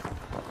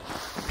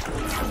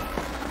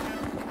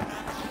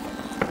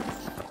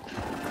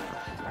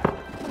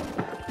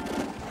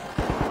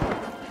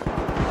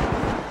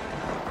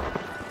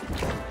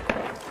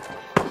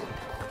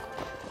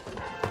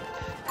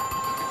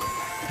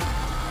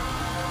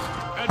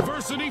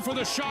 Adversity for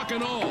the shock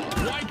and all.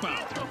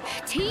 Wipeout.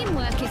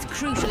 Teamwork is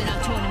crucial in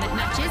our tournament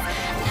matches,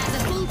 as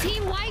a full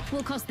team wipe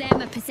will cost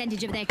them a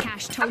percentage of their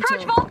cash total.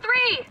 Approach Vault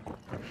 3!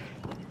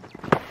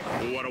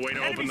 What a way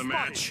to open the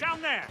match.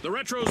 Down there. The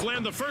retros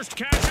land the first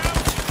cash out.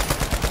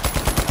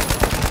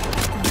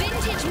 Vintage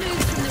Huge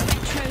moves from the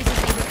retros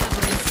as they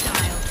recover in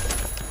style.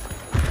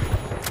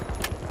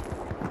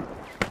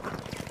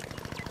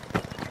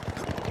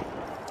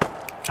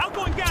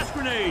 Outgoing gas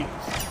grenade!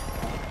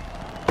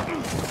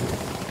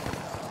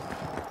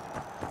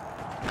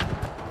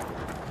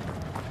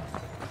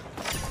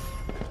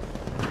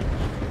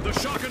 The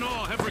shock and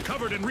awe have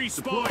recovered and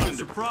Deploying respawned.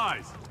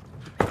 surprise!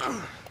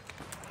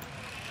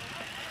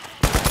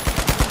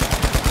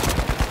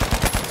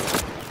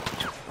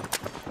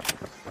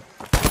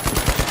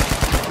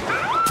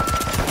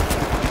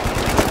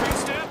 Three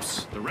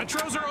steps. The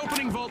retros are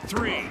opening Vault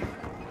 3.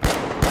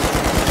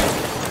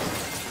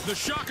 The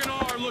shock and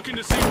awe are looking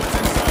to see what's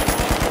inside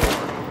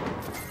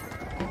Vault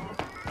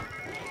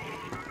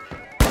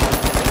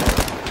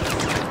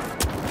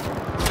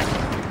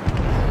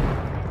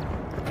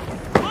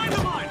 4. Mind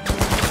the mine!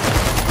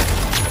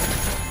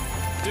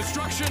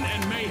 Destruction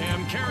and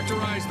mayhem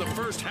characterize the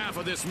first half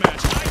of this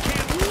match. I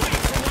can't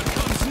wait for what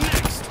comes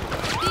next.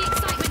 The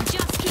excitement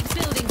just keeps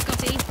building,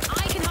 Scotty.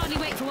 I can hardly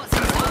wait for what's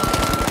inside.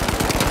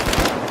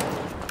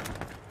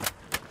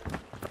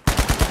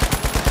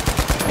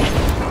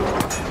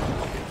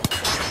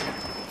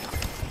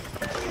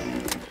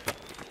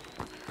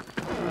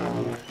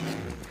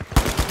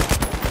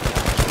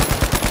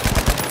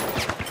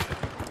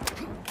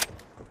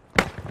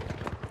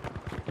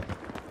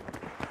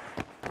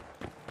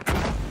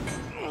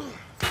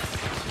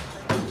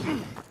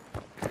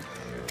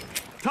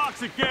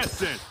 Toxic gas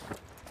scent!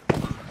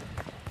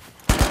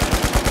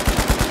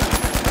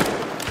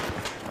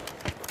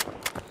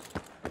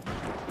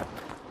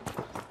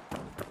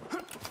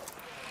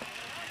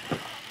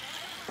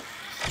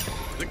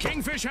 The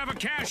Kingfish have a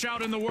cash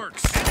out in the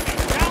works.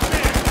 Down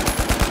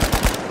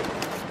there!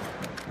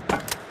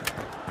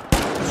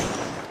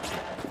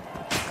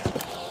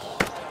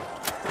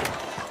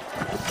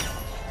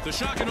 The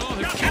shock and awe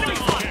have Got killed enemy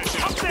all spotted! cash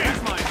Up out. there!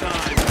 Here's my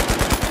time!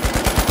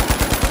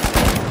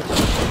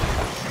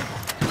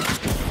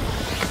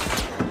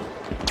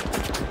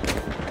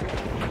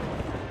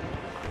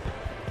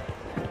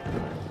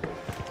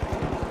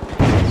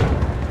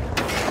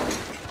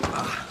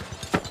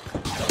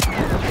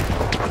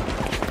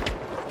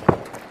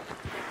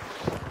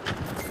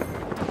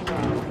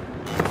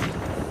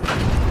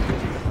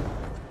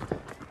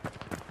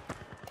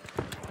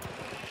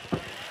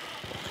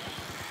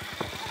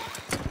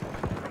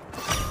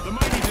 The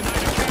mighty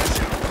denied a cash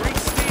out. Great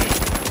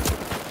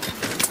steam.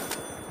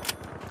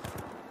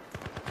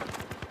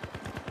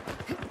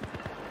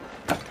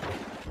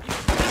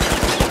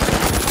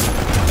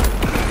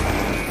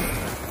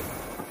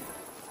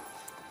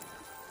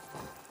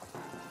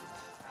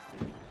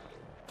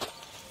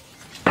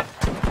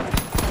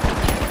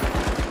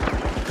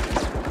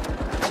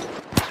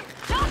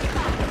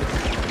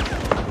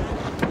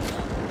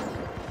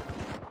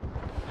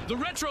 The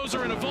retros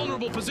are in a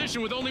vulnerable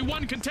position with only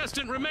one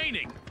contestant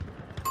remaining.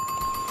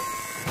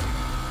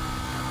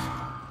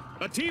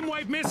 A team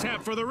wipe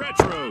mishap for the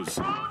retros.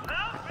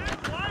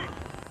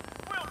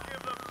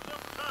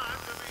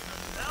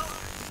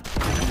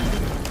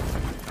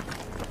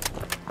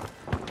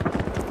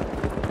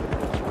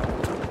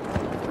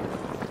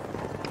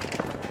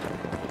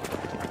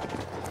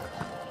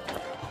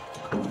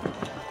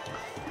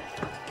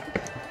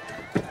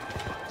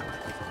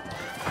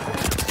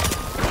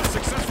 A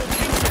successful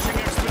kingfishing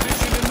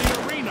expedition in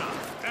the arena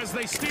as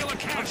they steal a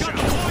cash out.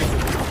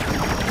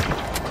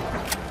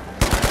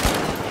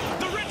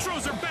 The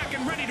retros are back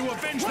and ready to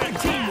avenge that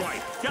team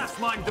wipe. Gas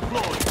line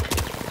deployed!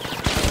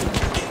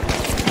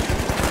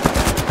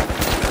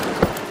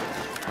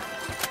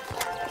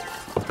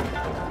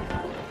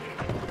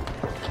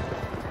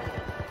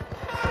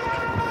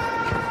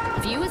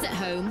 Viewers at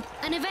home,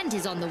 an event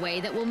is on the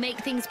way that will make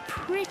things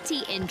pretty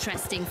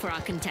interesting for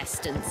our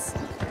contestants.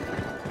 Payday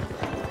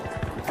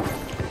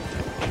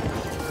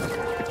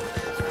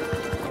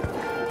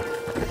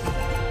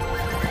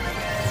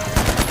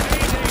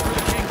for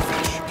the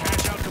Kingfish.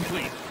 Cash out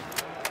complete.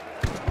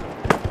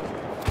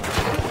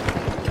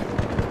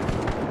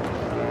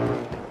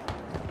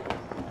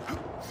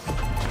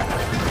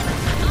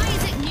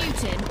 Isaac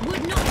Newton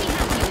would not be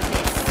happy with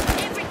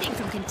this. Everything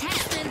from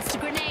contestants to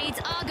grenades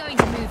are going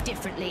to move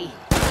differently.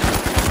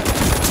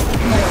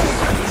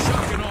 The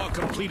shock and awe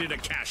completed a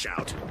cash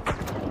out.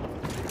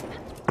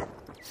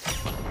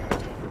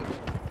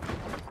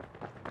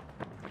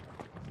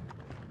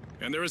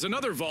 And there is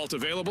another vault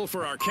available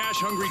for our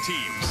cash-hungry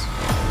teams.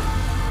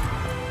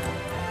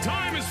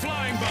 Time is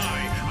flying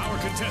by. Our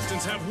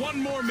contestants have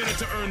one more minute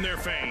to earn their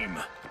fame.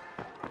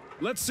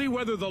 Let's see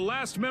whether the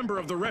last member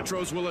of the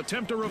retros will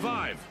attempt a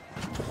revive.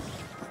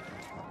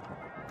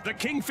 The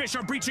Kingfish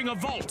are breaching a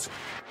vault.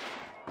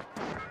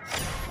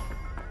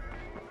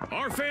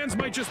 Our fans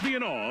might just be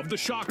in awe of the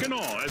shock and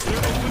awe as they're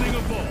opening a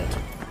vault.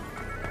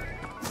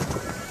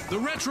 The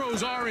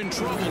retros are in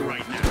trouble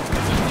right now.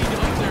 They'll need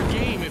to up their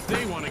game if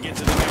they want to get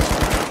to the next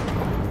round.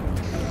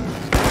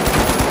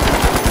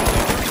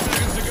 30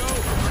 seconds to go.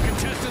 Our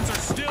contestants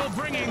are still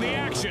bringing the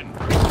action.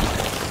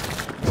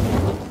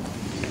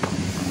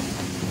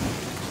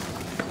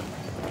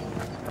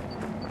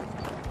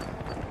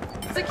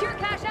 Secure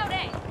cash out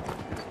A.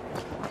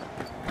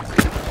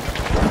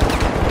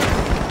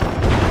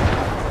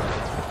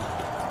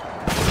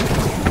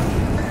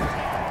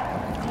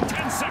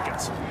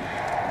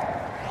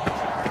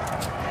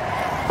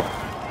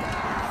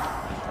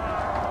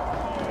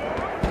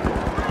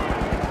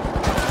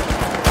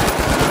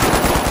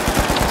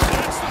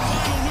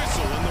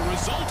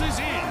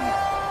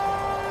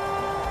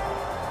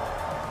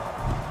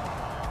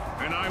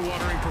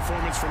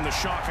 performance from the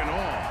Shock and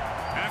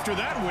Awe. After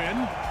that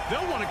win,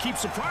 they'll want to keep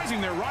surprising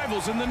their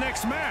rivals in the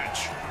next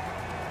match.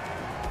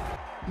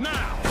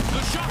 Now,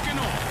 the Shock and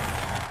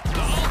Awe,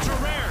 the Ultra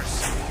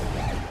Rares,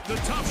 the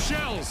Tough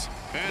Shells,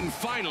 and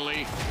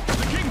finally,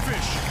 the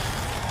Kingfish.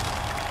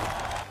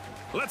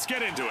 Let's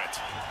get into it.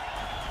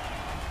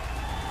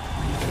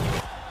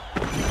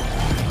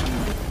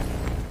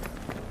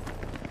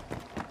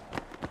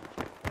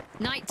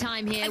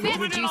 Nighttime here will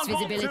reduce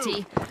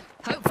visibility.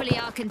 Hopefully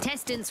our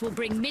contestants will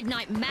bring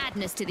midnight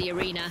madness to the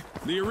arena.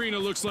 The arena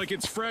looks like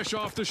it's fresh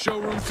off the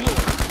showroom floor. We're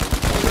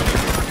ready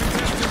for our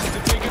contestants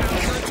to take it out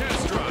for a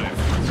test drive.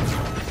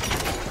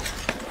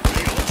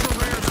 The Ultra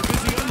Rares are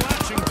busy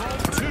unlatching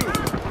Vault 2.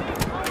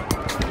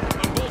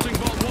 Unbolting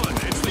Vault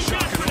 1, it's the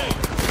Shock and Awe.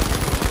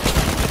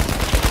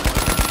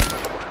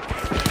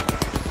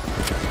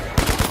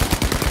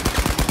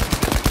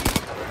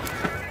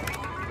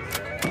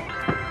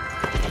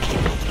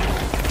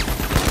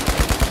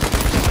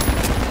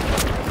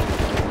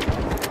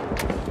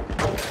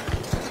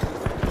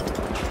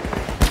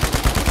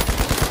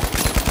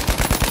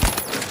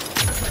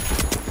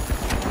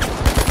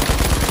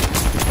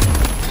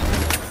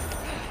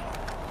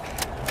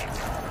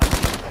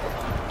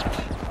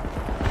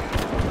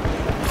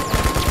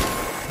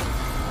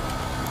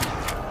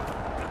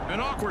 An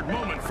awkward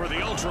moment for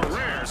the Ultra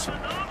Rares.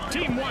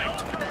 Team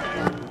wiped.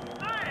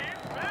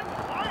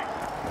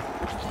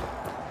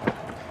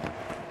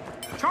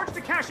 Charge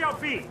the cash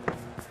out fee.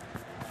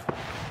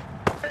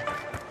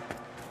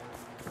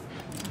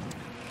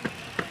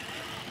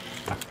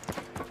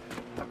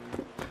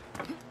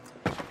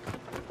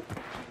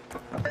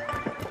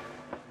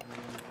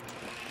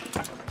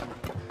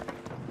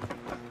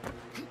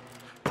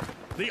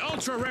 The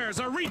Ultra Rares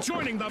are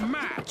rejoining the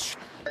match.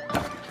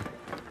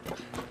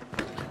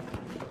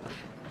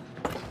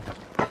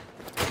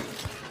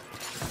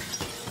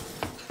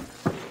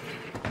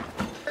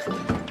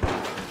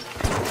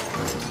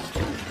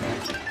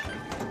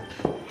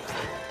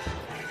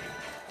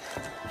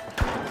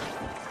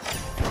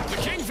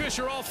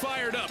 Are all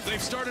fired up.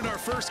 They've started our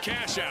first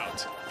cash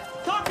out.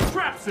 Talk the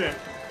trap set.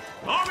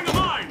 Arming the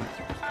line.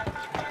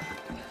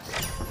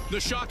 The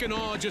Shock and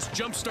Awe just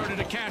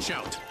jump-started a cash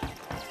out.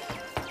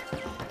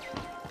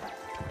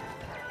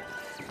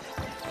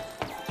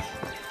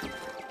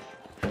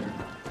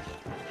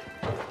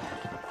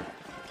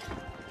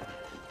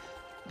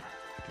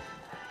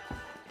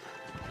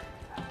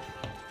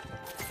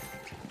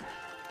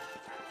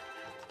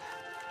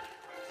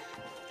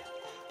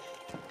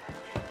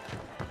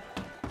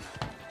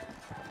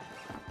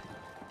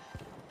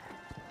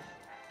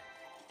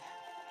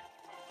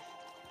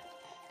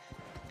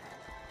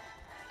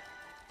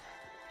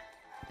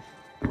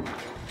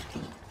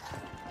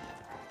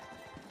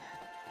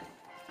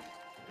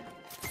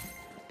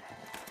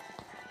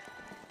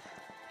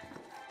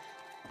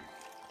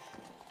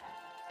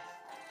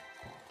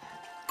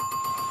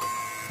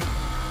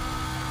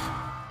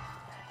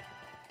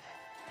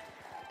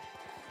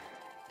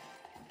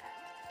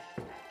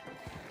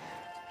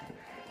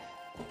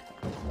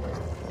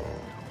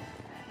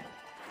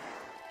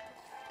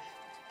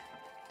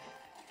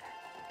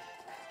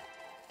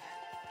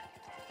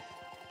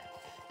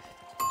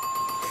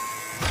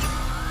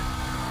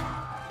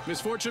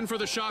 Misfortune for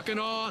the Shock and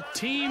Awe.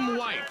 Team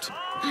wiped.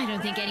 I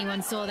don't think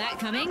anyone saw that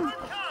coming.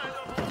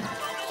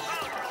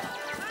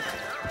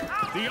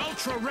 The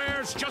Ultra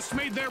Rares just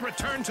made their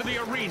return to the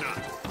arena.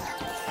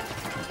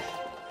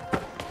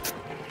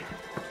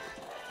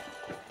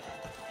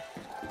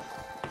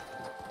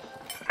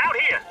 Out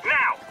here,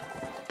 now.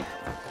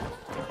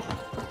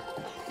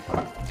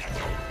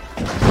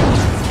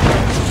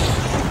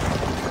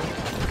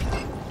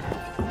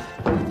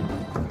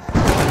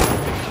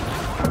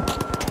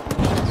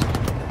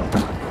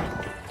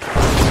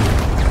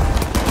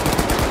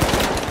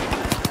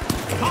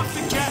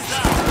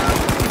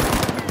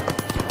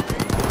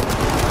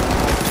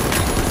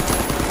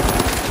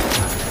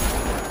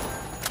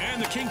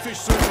 Kingfish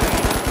surgery.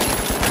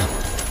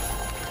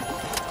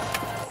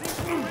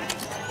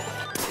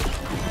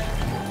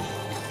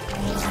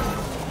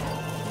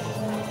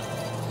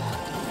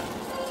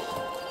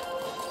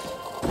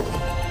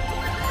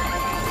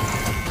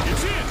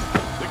 It's in.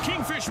 The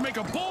Kingfish make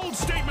a bold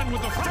statement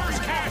with the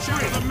first cash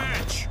out of the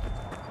match.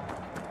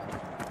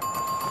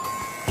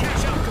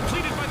 Cash out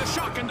completed by the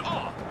Shock and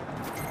Awe.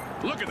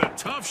 Look at the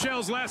Tough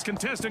Shell's last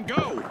contestant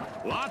go.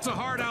 Lots of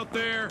heart out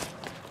there.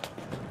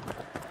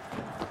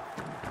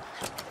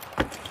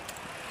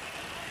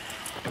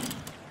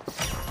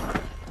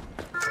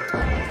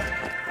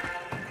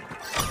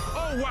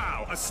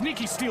 Wow, a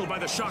sneaky steal by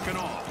the Shock and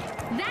Awe.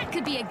 That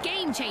could be a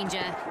game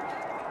changer.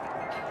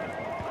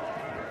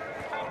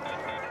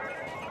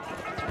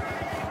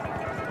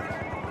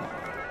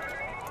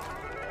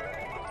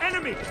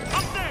 Enemy,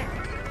 up there!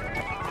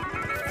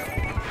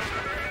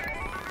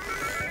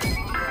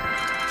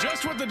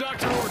 Just what the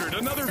doctor ordered,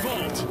 another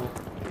vault.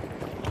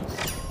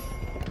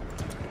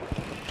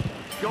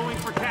 Going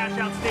for cash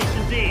out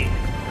station D.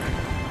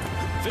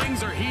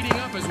 Things are heating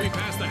up as we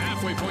pass the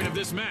halfway point of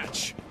this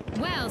match.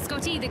 Well,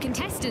 Scotty, the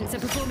contestants are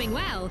performing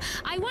well.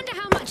 I wonder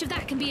how much of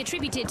that can be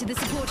attributed to the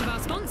support of our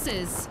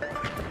sponsors.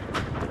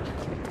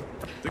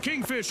 The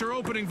Kingfish are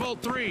opening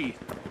Vault 3.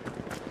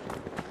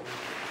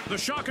 The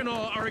Shock and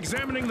Awe are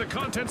examining the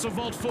contents of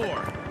Vault 4.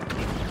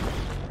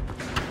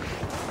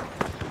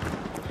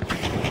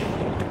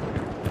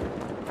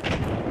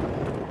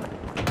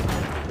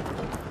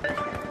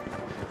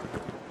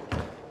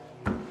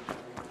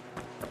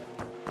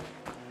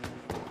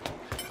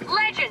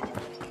 Legend!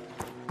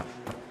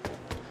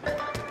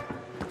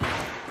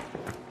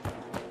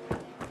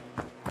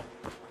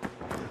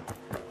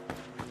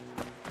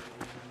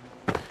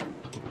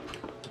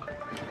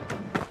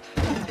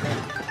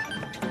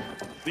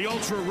 The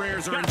Ultra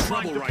Rares are in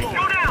trouble right Go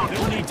now. down!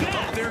 They'll need to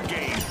up their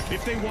game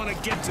if they want to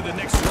get to the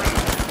next round.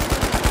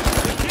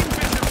 The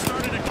Kingfish have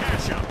started a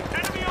cash out.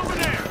 Enemy over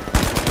there!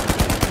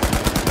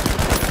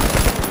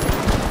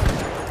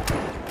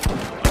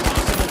 A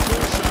possible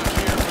four-shot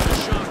here for the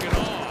Shock and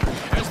Awe,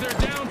 as they're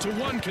down to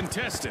one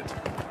contestant.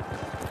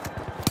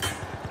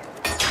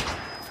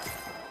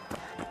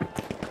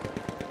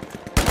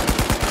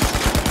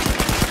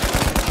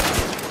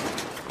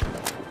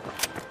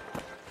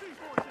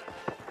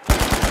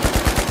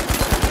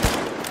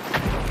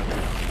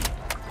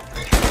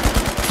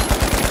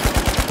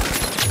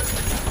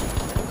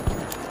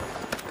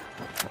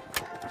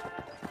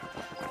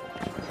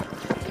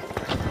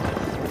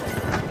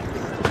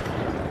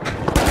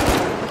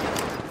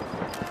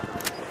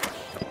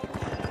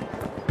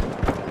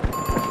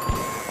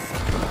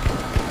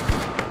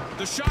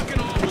 The Shock and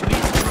Awe will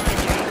need to try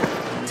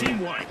again. Team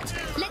wiped.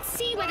 Let's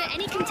see whether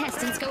any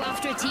contestants go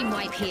after a team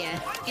wipe here.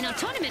 In our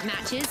tournament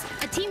matches,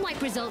 a team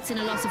wipe results in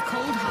a loss of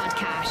cold hard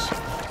cash.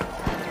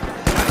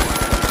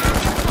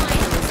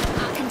 Finals,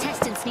 our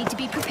contestants need to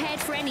be prepared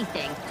for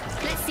anything.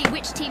 Let's see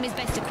which team is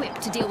best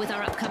equipped to deal with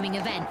our upcoming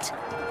event.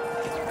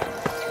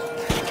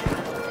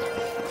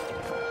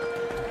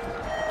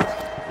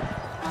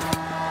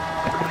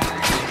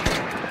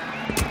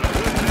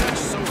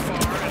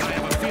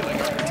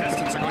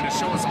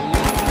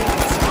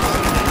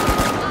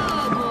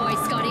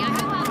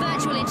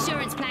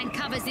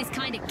 This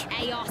kind of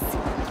chaos.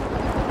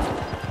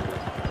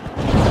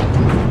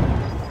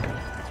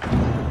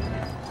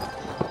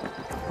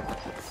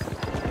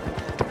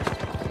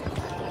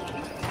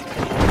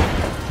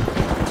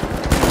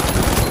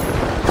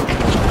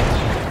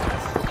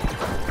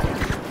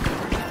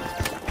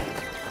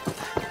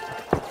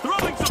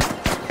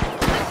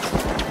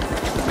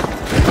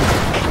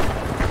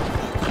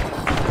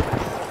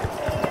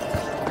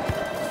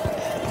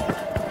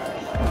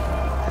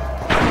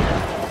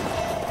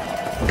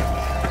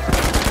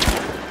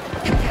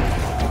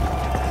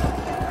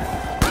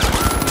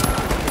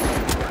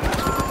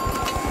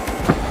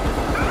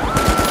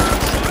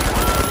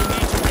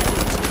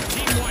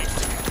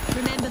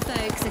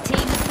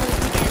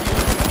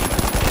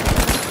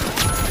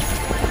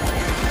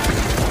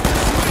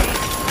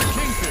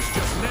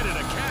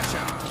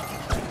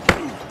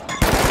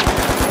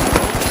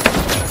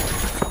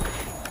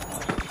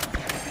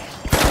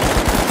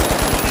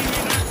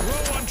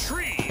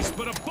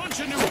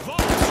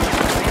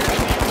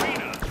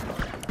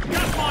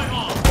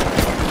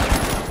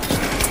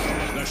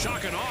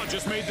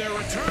 Just made their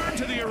return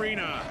to the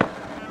arena.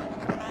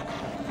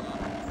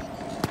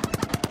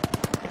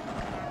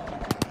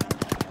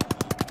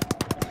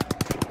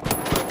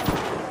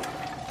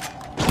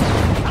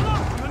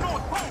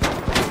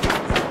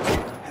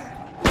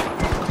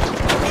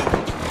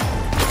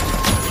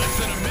 Less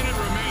than a minute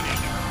remaining.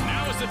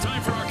 Now is the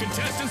time for our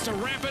contestants to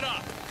ramp it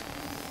up.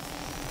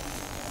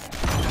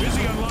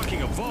 Busy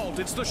unlocking a vault,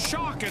 it's the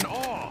Shock and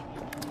Awe.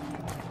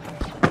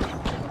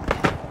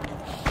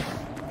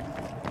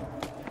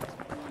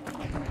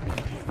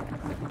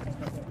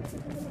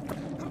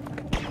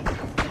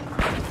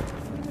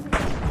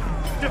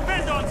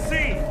 Defend on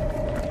C!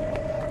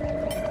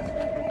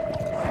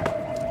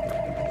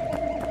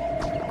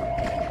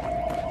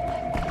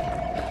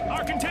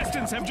 Our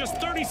contestants have just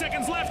 30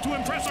 seconds left to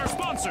impress our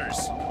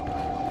sponsors.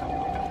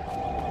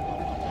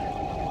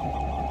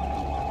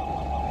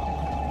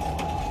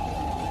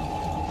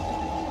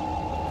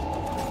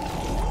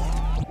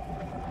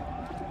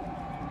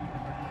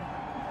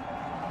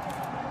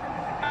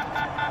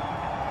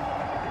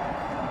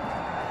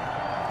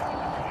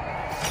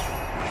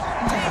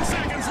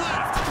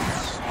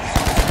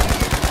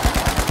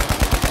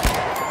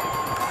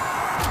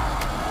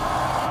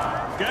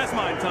 Gas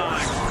mine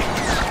time!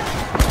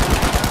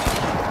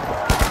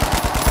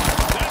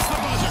 That's the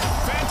buzzer.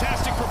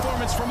 Fantastic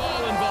performance from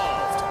all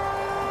involved.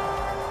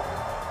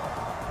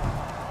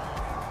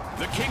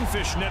 The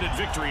Kingfish netted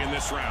victory in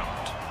this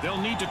round. They'll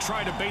need to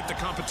try to bait the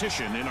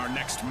competition in our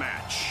next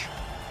match.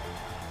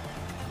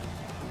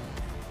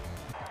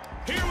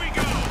 Here we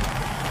go!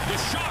 The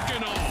Shock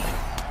and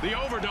Awe, the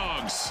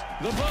Overdogs,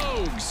 the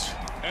Vogues,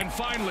 and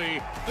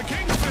finally, the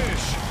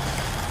Kingfish.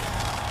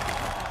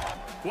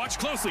 Watch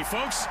closely,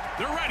 folks.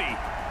 They're ready.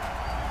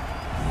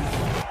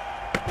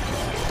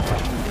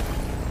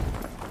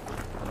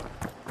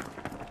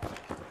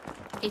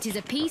 It is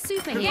a pea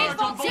super here.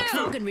 Six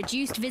fog and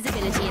reduced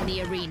visibility in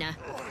the arena.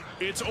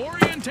 It's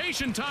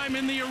orientation time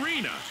in the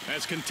arena,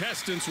 as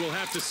contestants will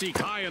have to seek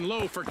high and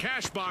low for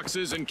cash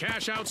boxes and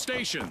cash out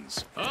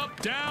stations. Up,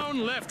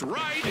 down, left,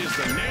 right is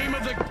the name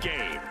of the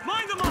game.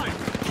 Mind the mine!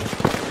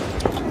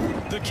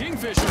 The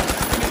Kingfisher is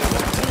happening in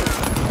Vault 2.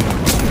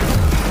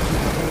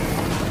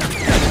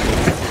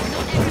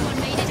 Not everyone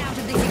made it out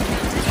of this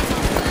encounter. It's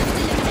our first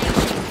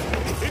elimination.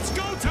 It's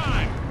go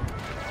time!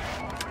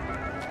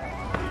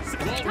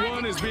 Vault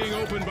 1 is being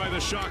opened by the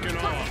Shock and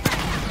Awe.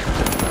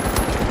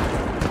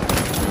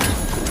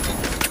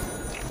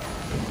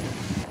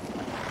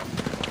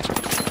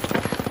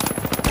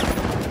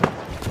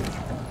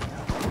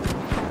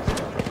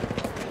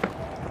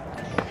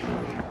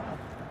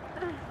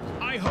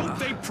 I hope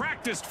they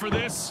practiced for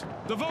this.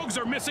 The Vogues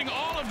are missing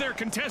all of their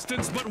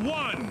contestants but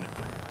one.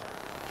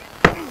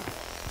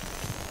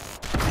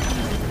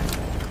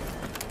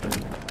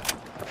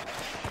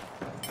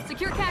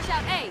 Secure cash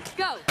out A.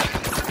 Go.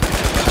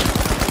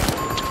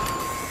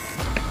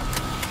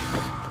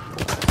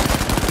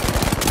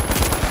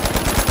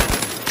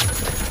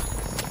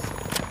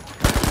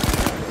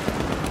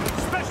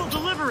 Special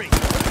delivery!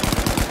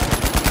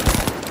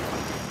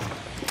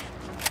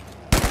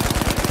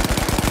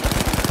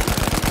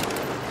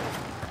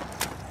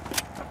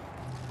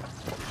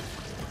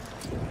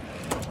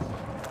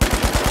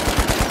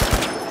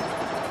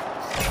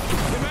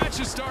 The match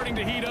is starting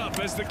to heat up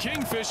as the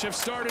Kingfish have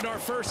started our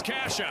first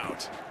cash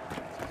out.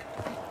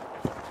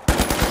 The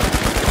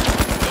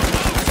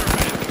Vogues are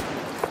back.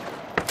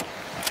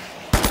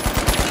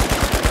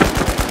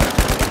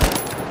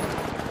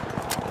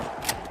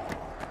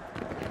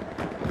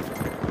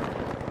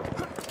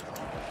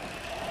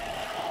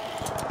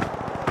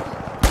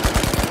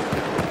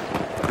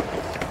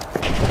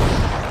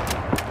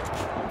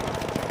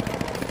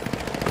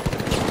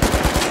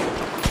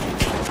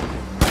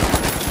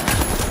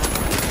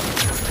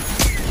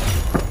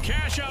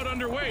 Cash out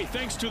underway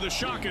thanks to the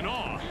Shock and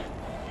Awe.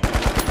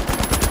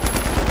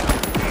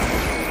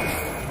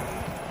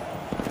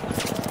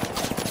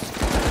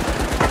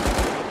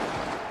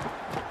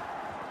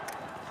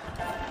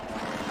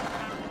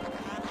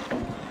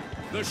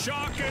 The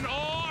Shock and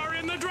Awe are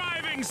in the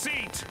driving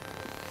seat.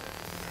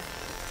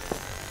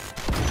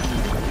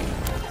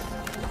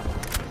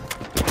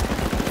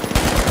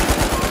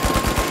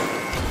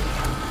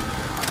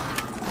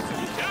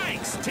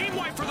 Yikes! Team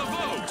wipe for the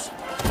Vogues.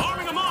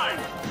 Arming a mine!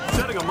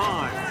 Setting a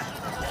mine.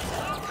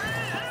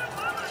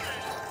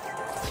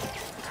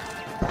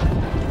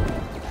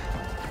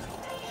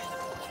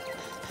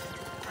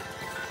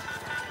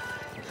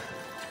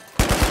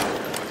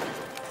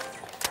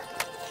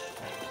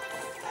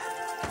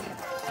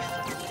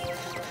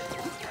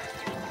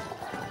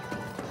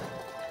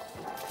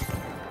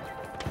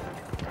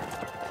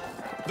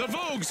 The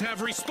Vogues have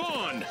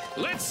respawned.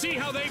 Let's see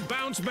how they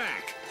bounce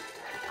back.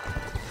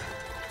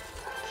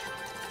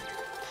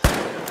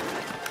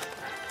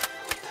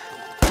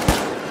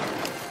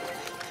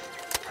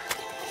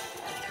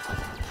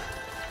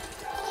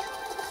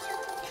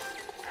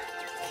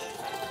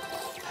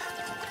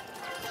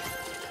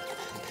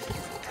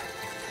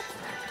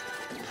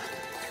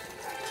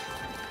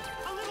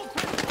 A little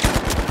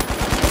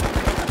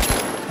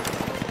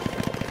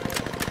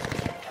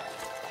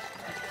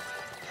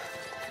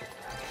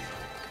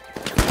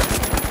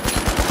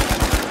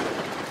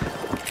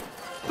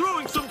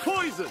throwing some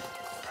poison!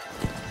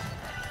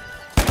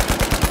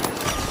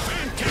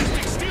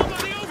 Fantastic steal by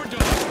the Overdog.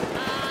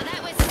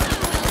 That was so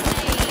well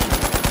played.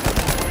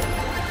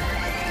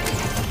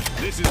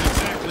 This is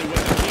exactly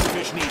what the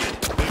Kingfish needed.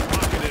 They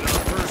pocketed our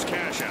first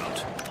cash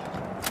out.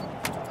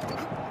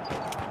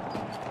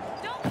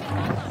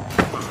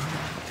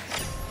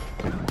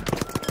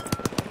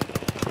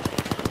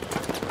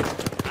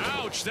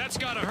 Ouch, that's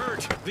gotta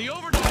hurt. The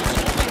Overdogs only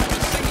have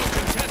a single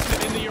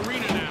contestant in the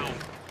arena now.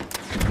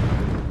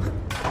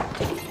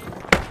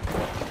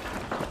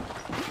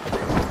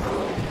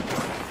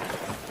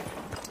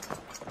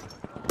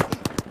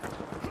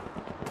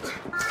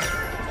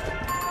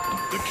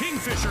 The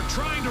Kingfisher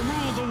trying to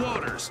rule the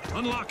waters,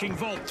 unlocking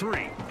Vault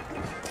 3.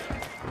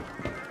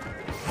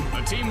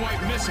 A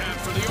team-wide mishap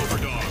for the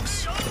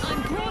Overdogs.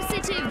 I'm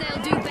positive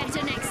they'll do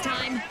better next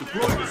time.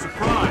 Deploying a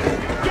surprise!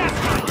 Gas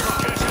gun!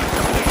 Cash out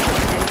for the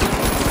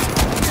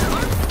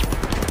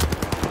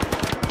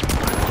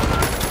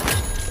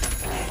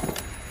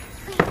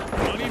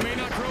Money may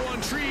not grow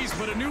on trees,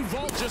 but a new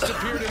vault just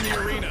appeared in the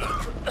arena.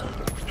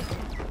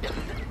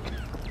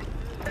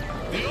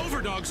 The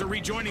Overdogs are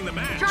rejoining the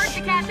match. Charge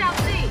to cash out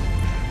C.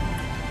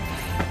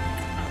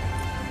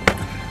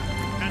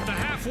 At the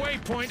halfway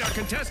point, our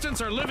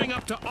contestants are living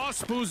up to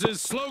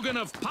Ospuz's slogan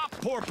of Pop,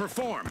 Pour,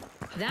 Perform.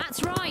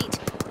 That's right.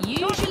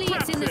 Usually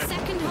it's in the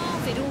second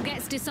half it all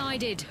gets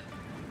decided.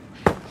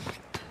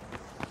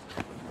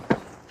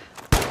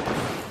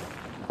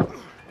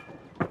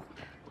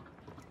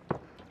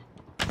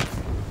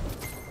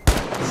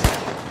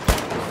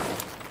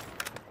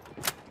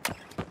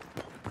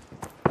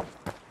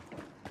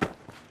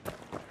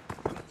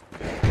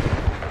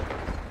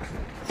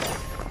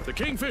 The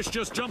Kingfish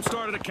just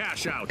jump-started a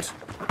cash out.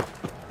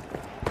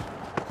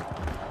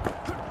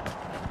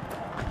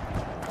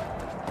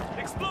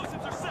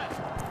 Explosives are set.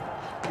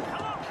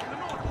 Hello, in the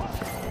north.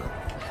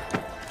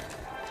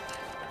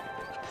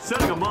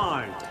 Setting a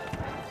mine.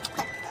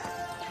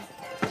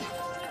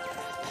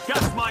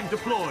 Gas mine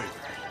deployed.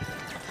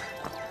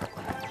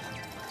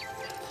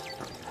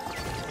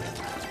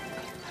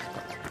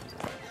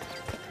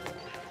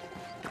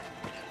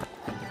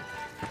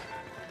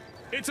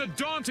 It's a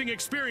daunting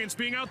experience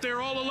being out there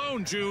all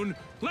alone, June.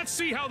 Let's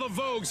see how the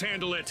Vogues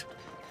handle it.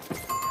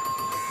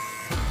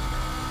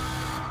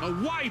 A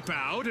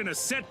wipeout and a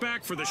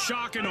setback for the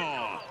shock and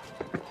awe.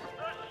 The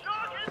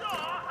shock and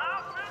awe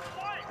have been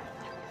wiped.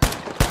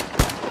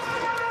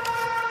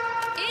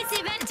 It's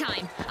event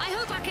time. I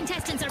hope our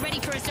contestants are ready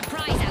for a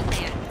surprise out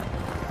there.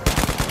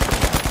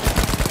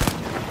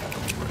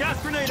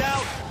 Gas grenade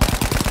out.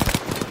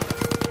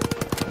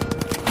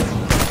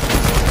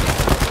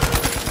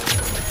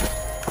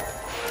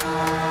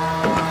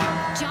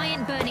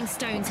 Giant burning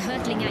stones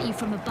hurtling at you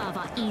from above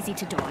are easy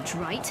to dodge,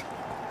 right?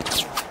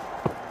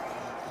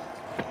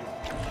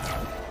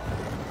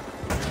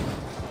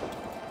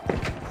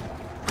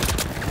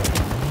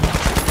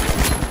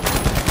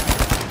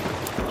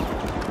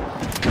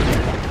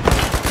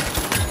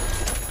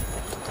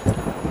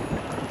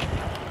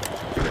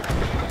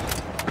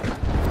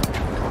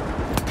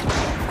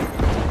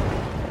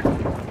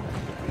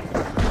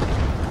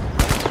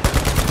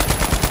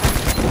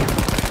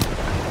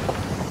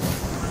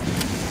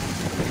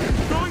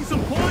 Throwing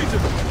some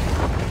poison.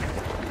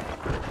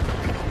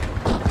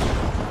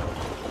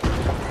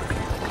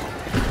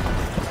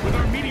 With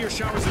our meteor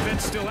showers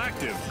event still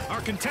active,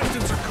 our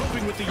contestants are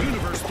coping with the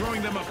universe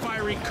throwing them a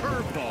fiery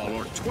curveball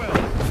or 12.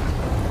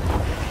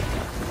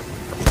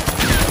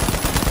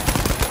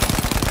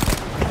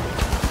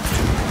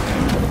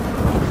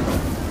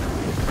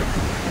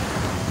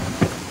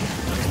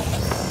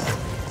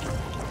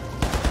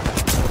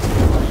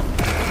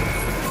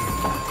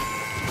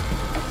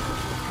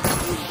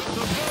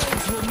 The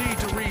Vogues will need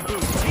to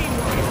reboot. Team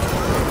White.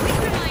 Quick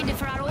reminder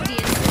for our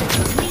audience,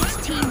 at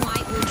least Team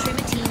White will trim a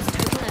team's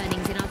total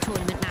earnings in our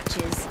tournament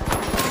matches.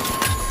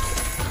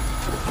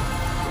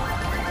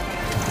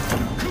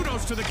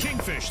 Kudos to the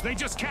Kingfish. They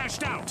just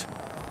cashed out.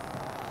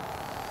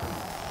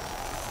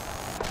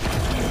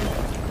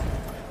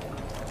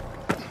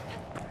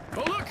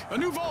 Oh, look! A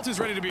new vault is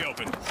ready to be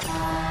opened.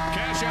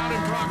 Cash out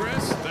in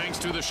progress, thanks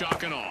to the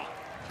shock and awe.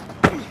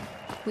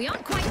 We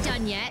aren't quite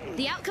done yet.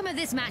 The outcome of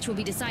this match will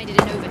be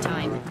decided in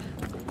overtime.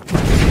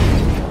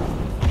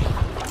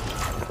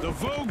 The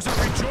Vogues are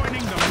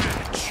rejoining the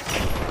match.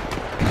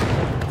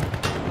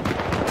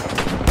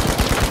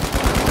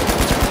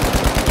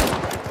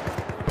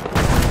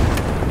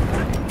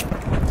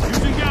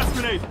 Using gas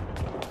grenade.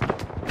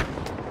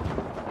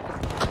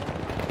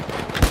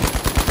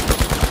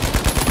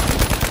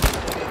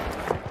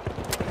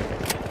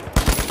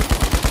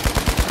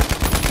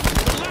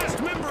 The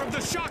last member of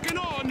the shock and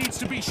awe needs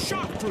to be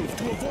shockproof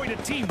to avoid a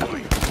team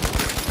wipe.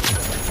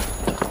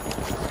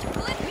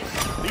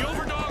 The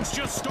Overdogs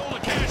just stole a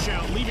cash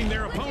out, leaving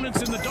their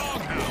opponents in the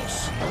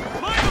doghouse.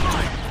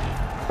 Mine!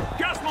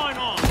 Gas mine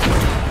on.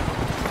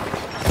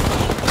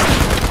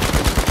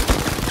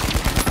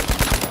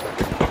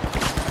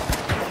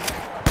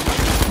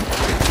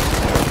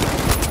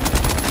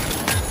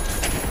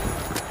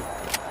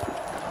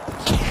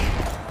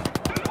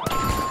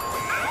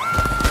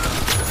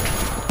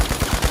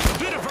 A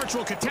bit of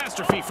virtual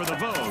catastrophe for the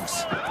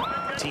Vogues.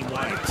 Team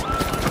White.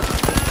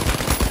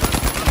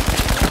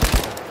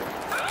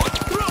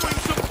 Throwing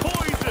some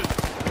poison.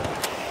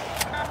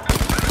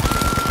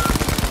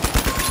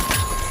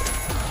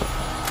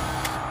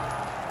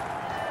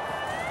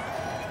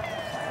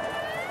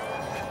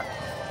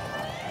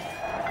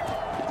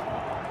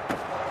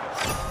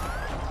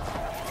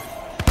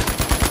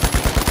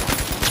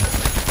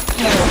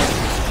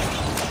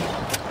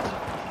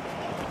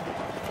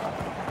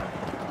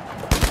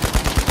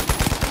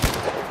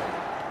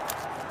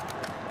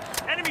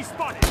 Enemy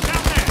spotted.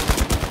 Down there.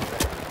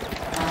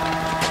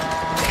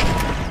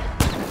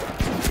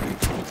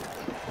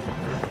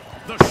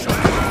 The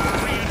shock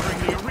re-entering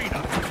the arena.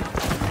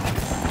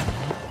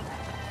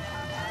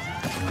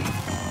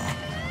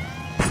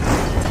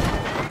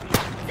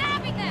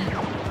 Zapping them!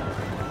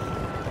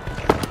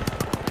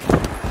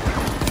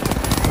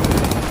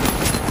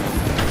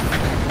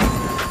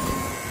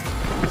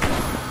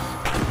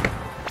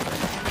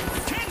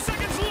 10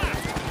 seconds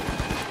left.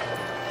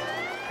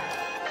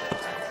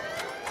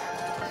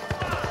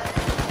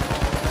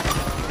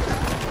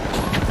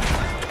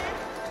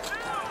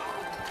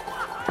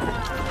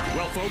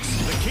 Well, folks,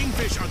 the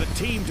Kingfish are the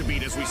team to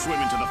beat as we swim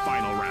into the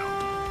final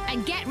round.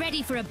 And get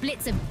ready for a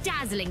blitz of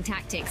dazzling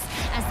tactics,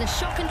 as the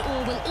shock and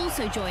awe will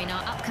also join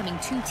our upcoming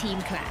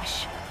two-team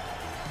clash.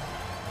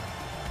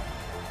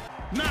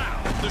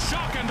 Now, the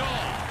shock and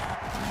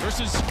awe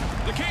versus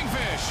the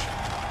Kingfish.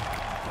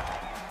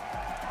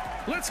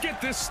 Let's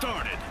get this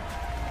started.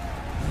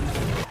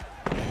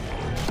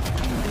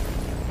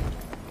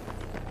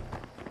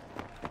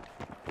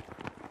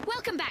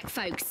 Welcome back, folks.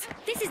 folks.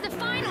 This is the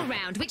final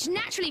round, which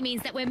naturally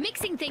means that we're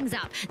mixing things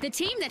up. The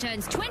team that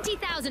earns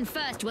 20,000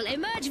 first will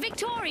emerge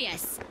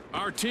victorious.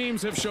 Our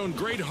teams have shown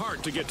great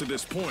heart to get to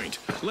this point.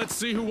 Let's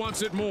see who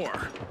wants it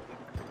more.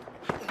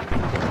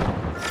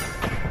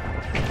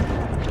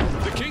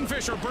 The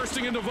Kingfish are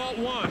bursting into Vault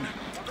 1.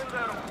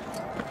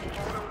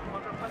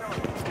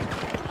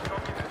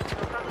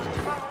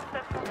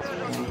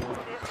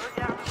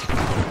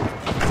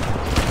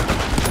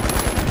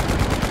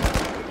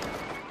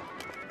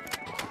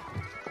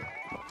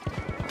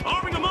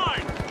 Arming a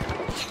mine!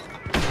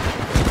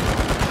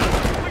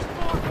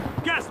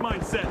 Gas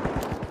mine set!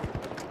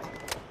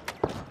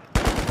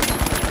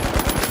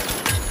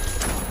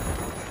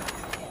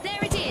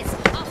 There it is,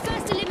 our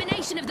first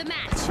elimination of the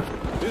match.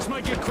 This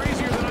might get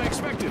crazier than I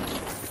expected.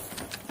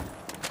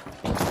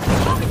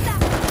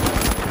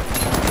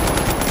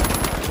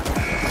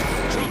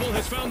 Trouble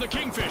has found the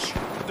Kingfish.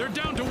 They're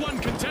down to one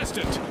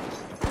contestant.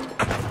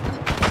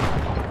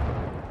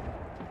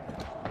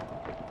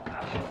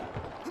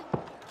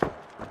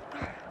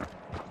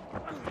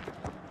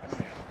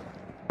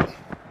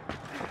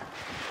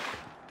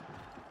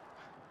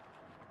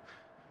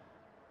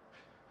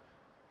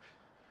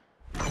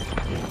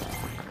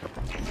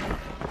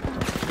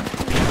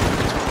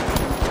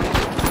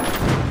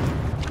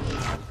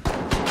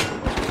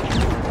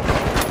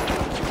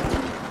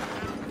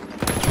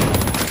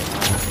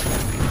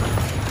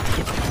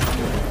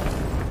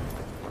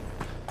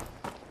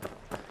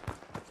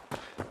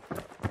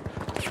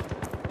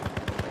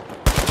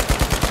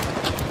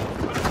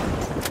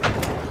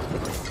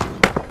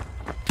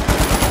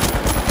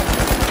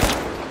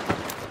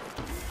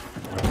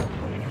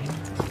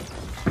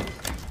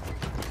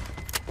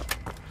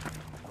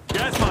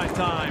 Gas mine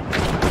time!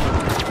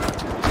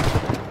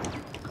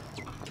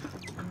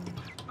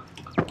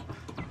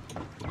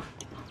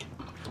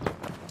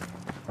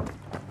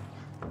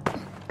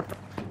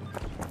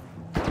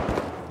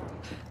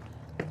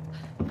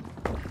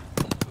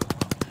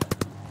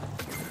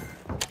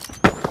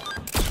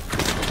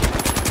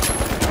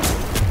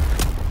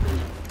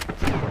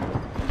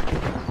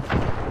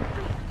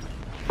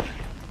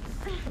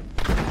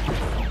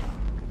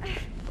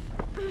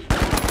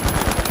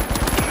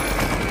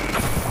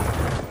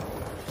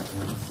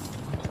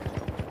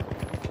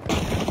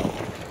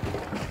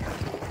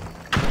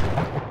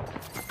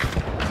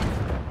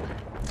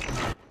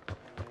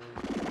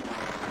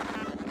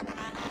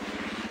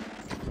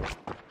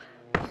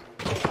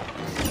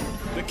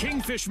 The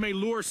Kingfish may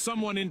lure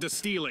someone into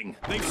stealing.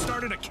 They've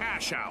started a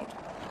cash out.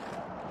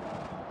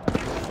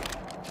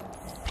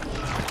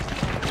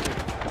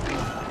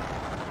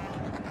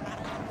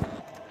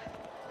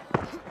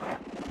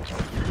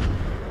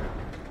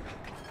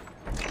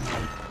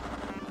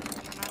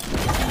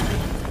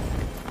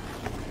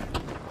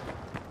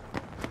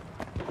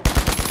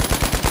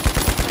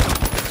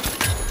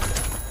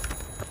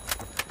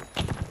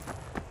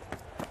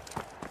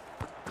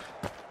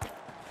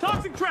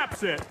 Toxic trap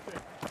set!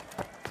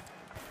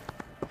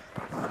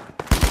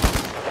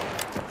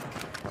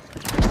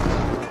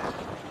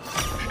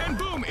 And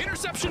boom,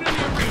 interception in the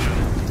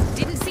arena.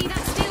 Didn't see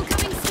that steal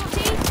coming,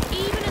 Scotty,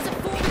 even as a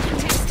former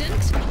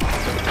contestant.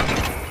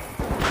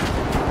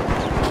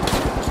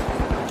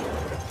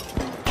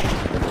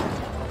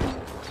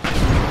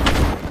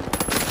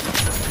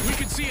 We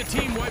could see a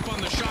team wipe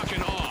on the shock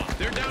and awe.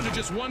 They're down to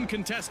just one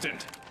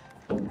contestant.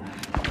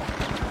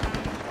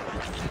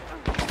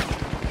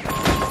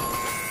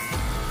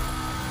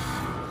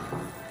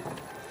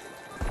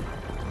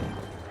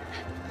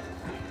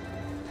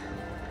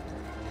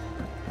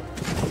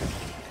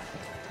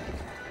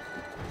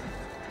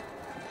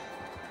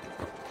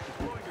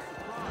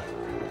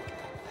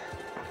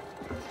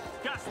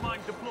 Gas mine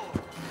deployed!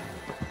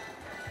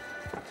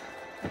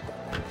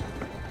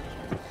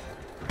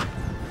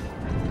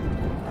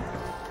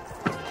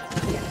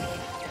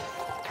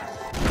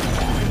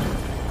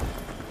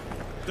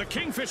 The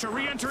Kingfish are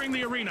re-entering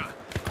the arena.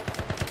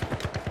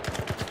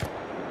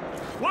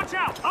 Watch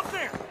out! Up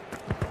there!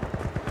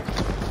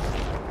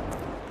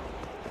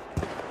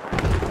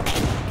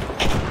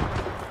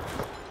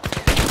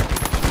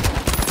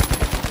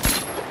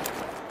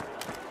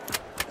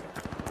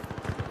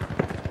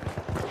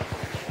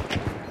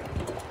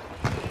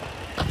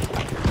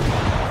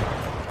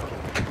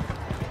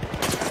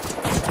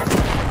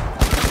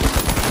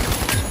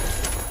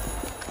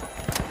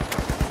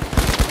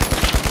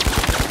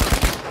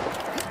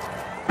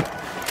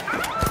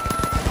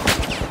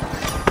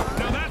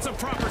 Now that's a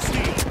proper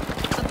steal.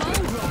 A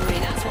bold robbery,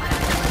 that's what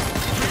happened.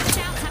 Cash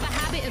outs have a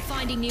habit of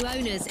finding new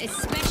owners,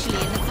 especially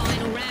in the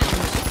final round.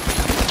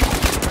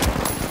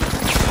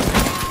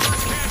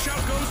 Cash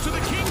out goes to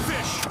the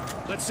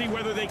Kingfish. Let's see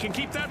whether they can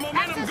keep that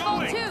momentum Access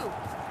Vault going. 2.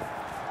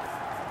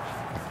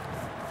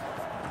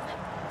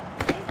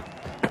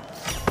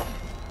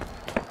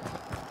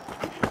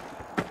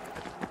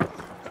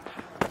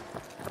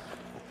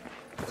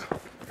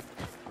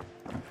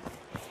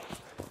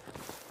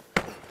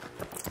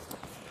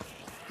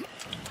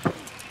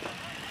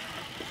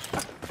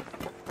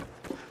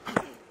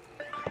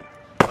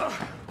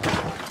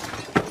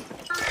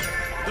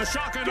 The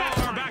Shock and Gas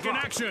Awe are line back in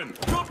drop. action.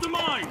 Drop the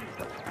mine!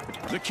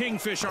 The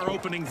Kingfish are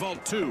opening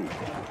Vault 2.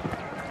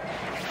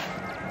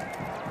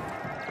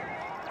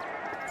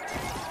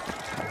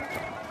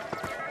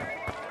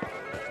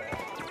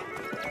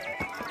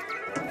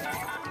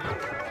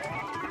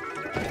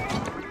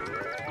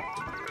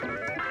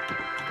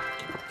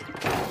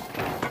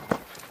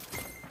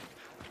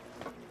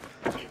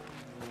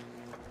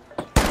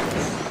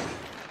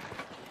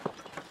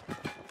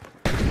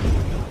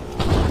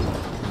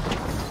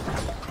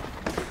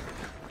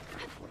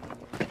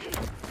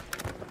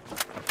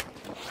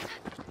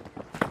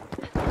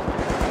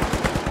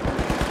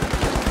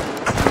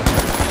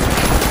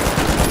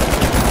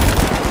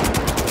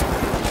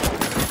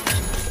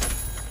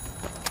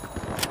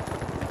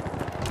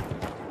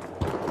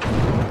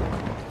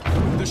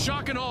 The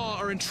Shock and Awe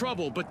are in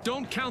trouble, but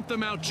don't count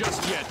them out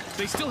just yet.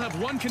 They still have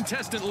one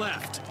contestant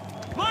left.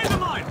 Mine the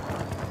mine!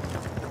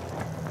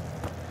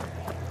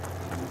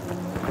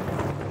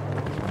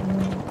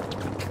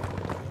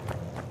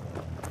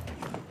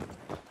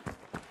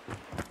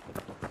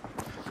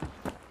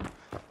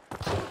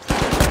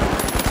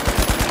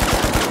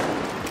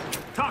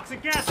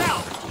 Toxic gas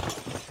out!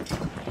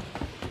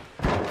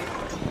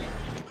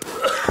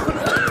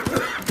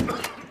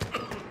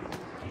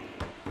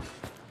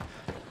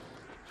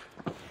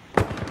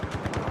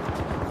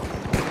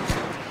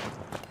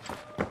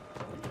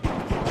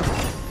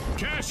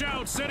 Cash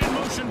out set in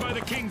motion by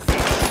the Kingfish.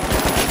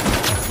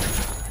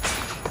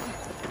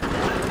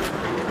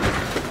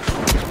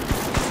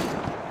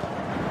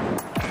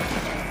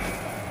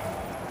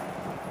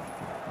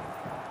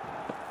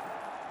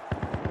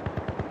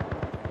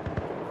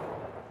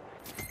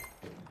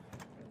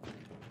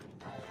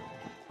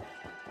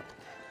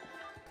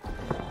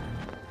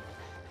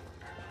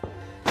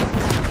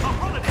 A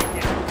holiday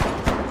kit!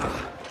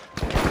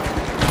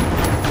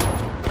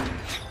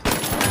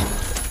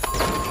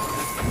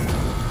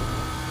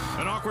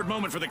 An awkward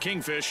moment for the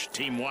Kingfish.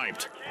 Team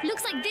wiped.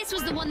 Looks like this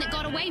was the one that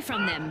got away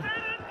from them.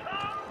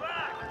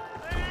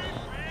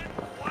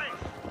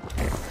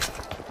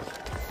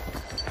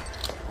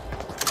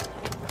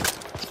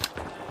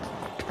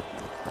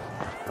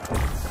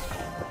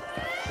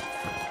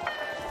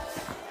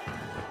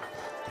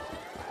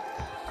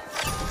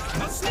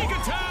 A sneak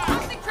attack!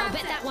 I'll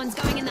bet that one's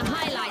going in the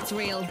highlights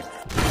reel.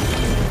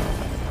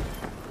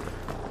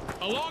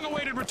 A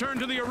long-awaited return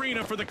to the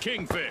arena for the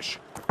Kingfish.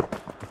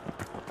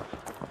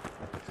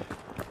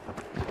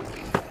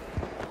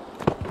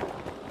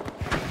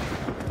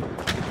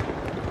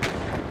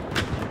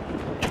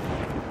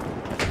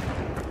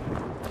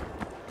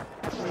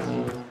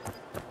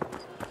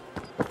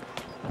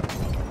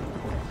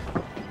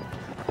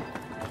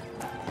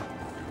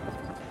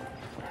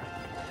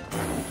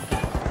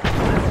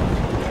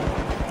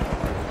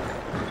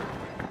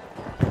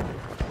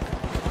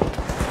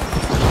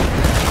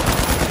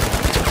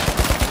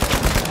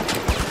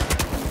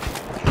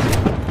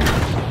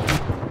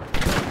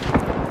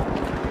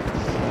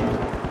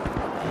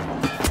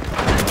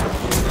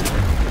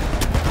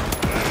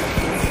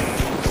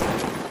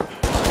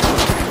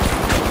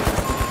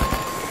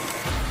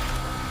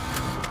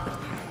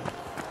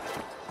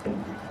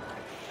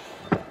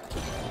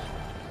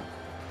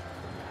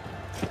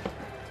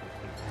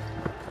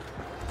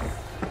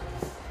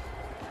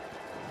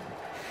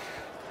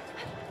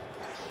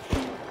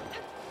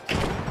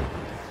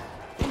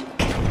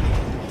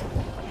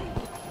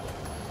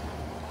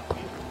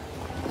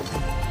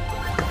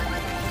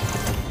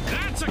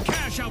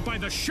 Out by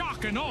the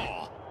Shock and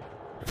Awe.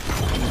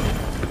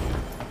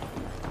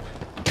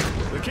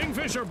 The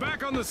Kingfish are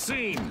back on the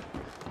scene.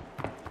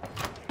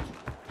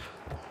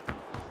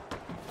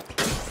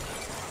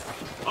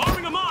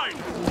 Arming a mine!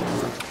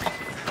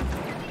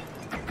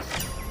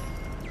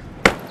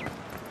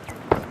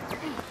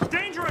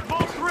 Danger at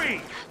Vault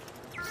 3!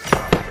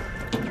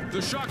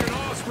 The Shock and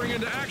Awe spring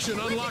into action,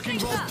 unlocking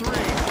Vault 3.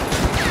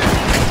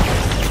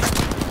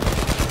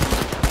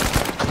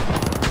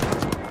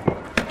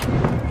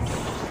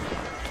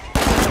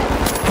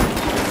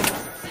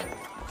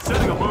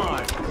 Setting a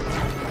mine!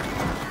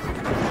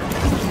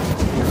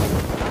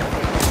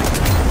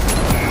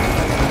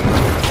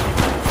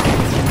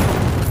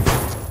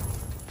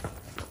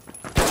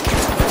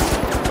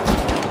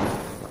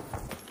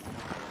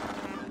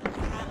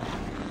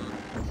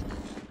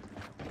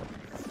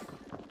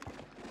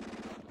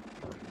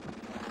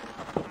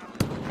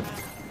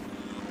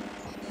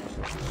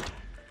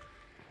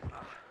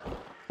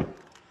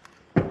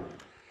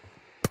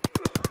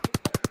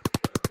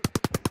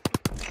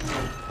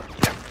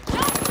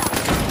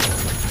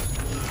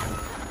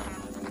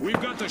 We've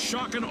got the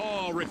Shock and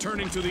Awe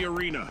returning to the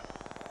arena.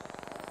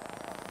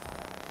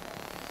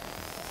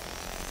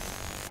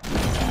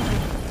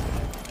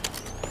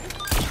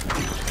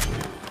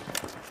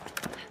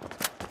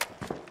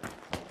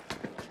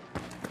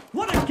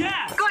 What a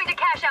gas! Going to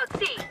cash out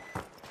C.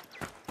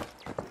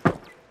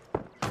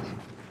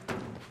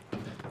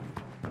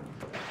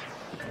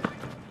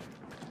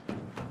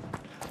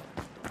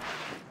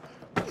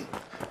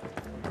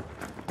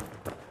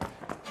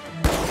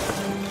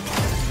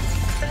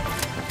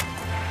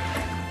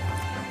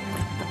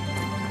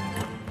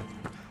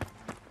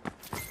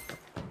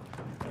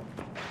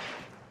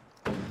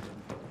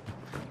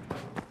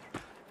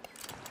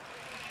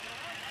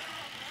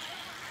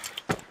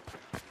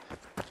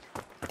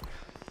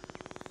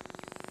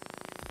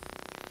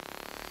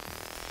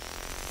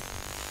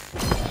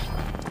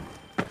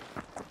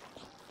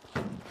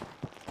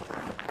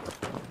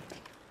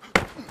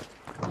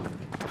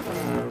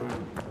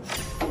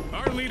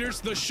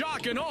 players, the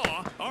Shock and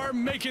Awe, are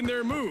making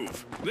their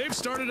move. They've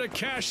started a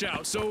cash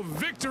out, so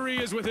victory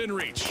is within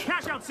reach.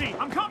 Cash out C,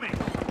 I'm coming!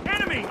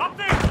 Enemy, up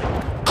there!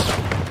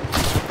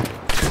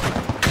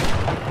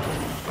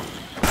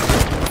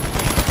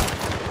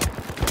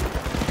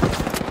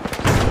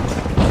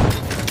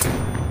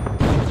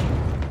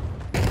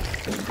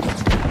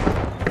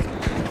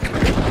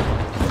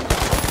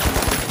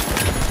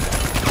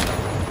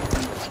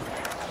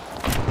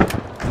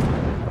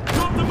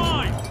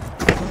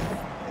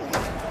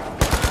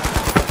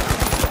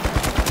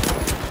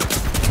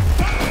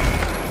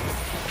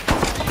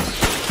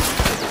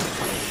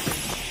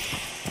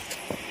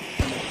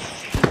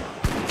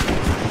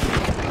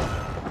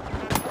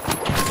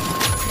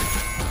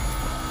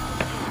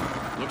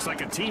 Looks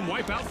like a team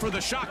wipeout for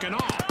the Shock and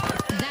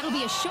Awe. That'll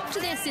be a shock to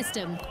their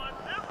system.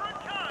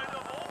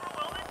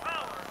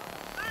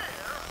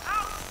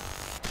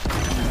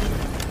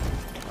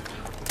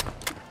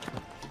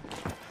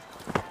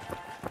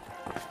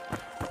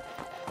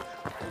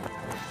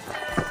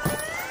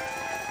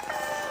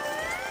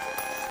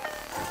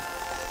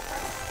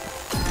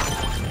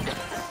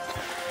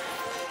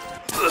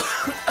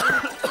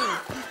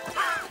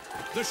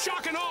 The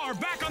Shock and Awe are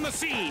back on the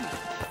scene.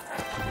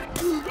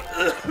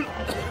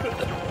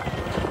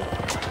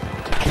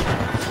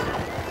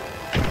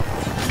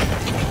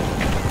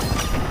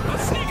 A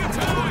sneak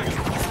attack!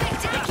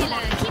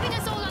 Spectacular, keeping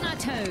us all on our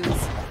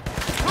toes.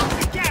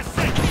 Toxic gas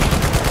sink!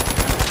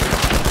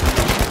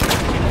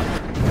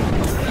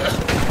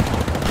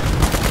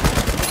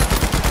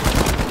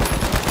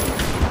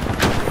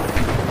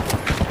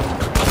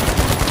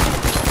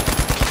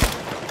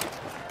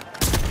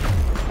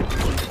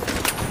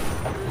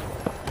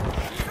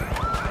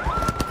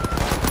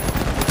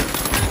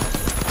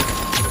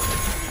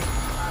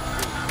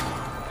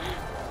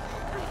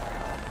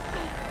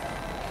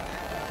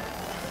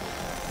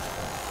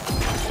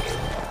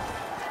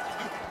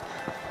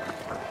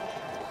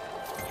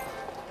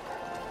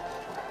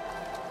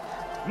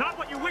 Not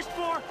what you wished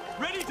for.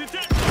 Ready to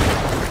detonate.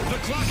 The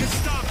clock has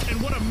stopped, and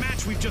what a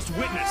match we've just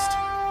witnessed.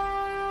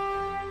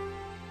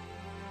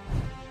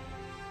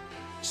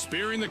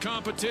 Spearing the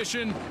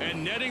competition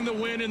and netting the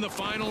win in the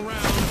final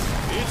round,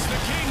 it's the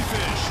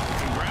Kingfish.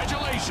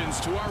 Congratulations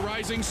to our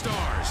rising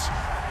stars.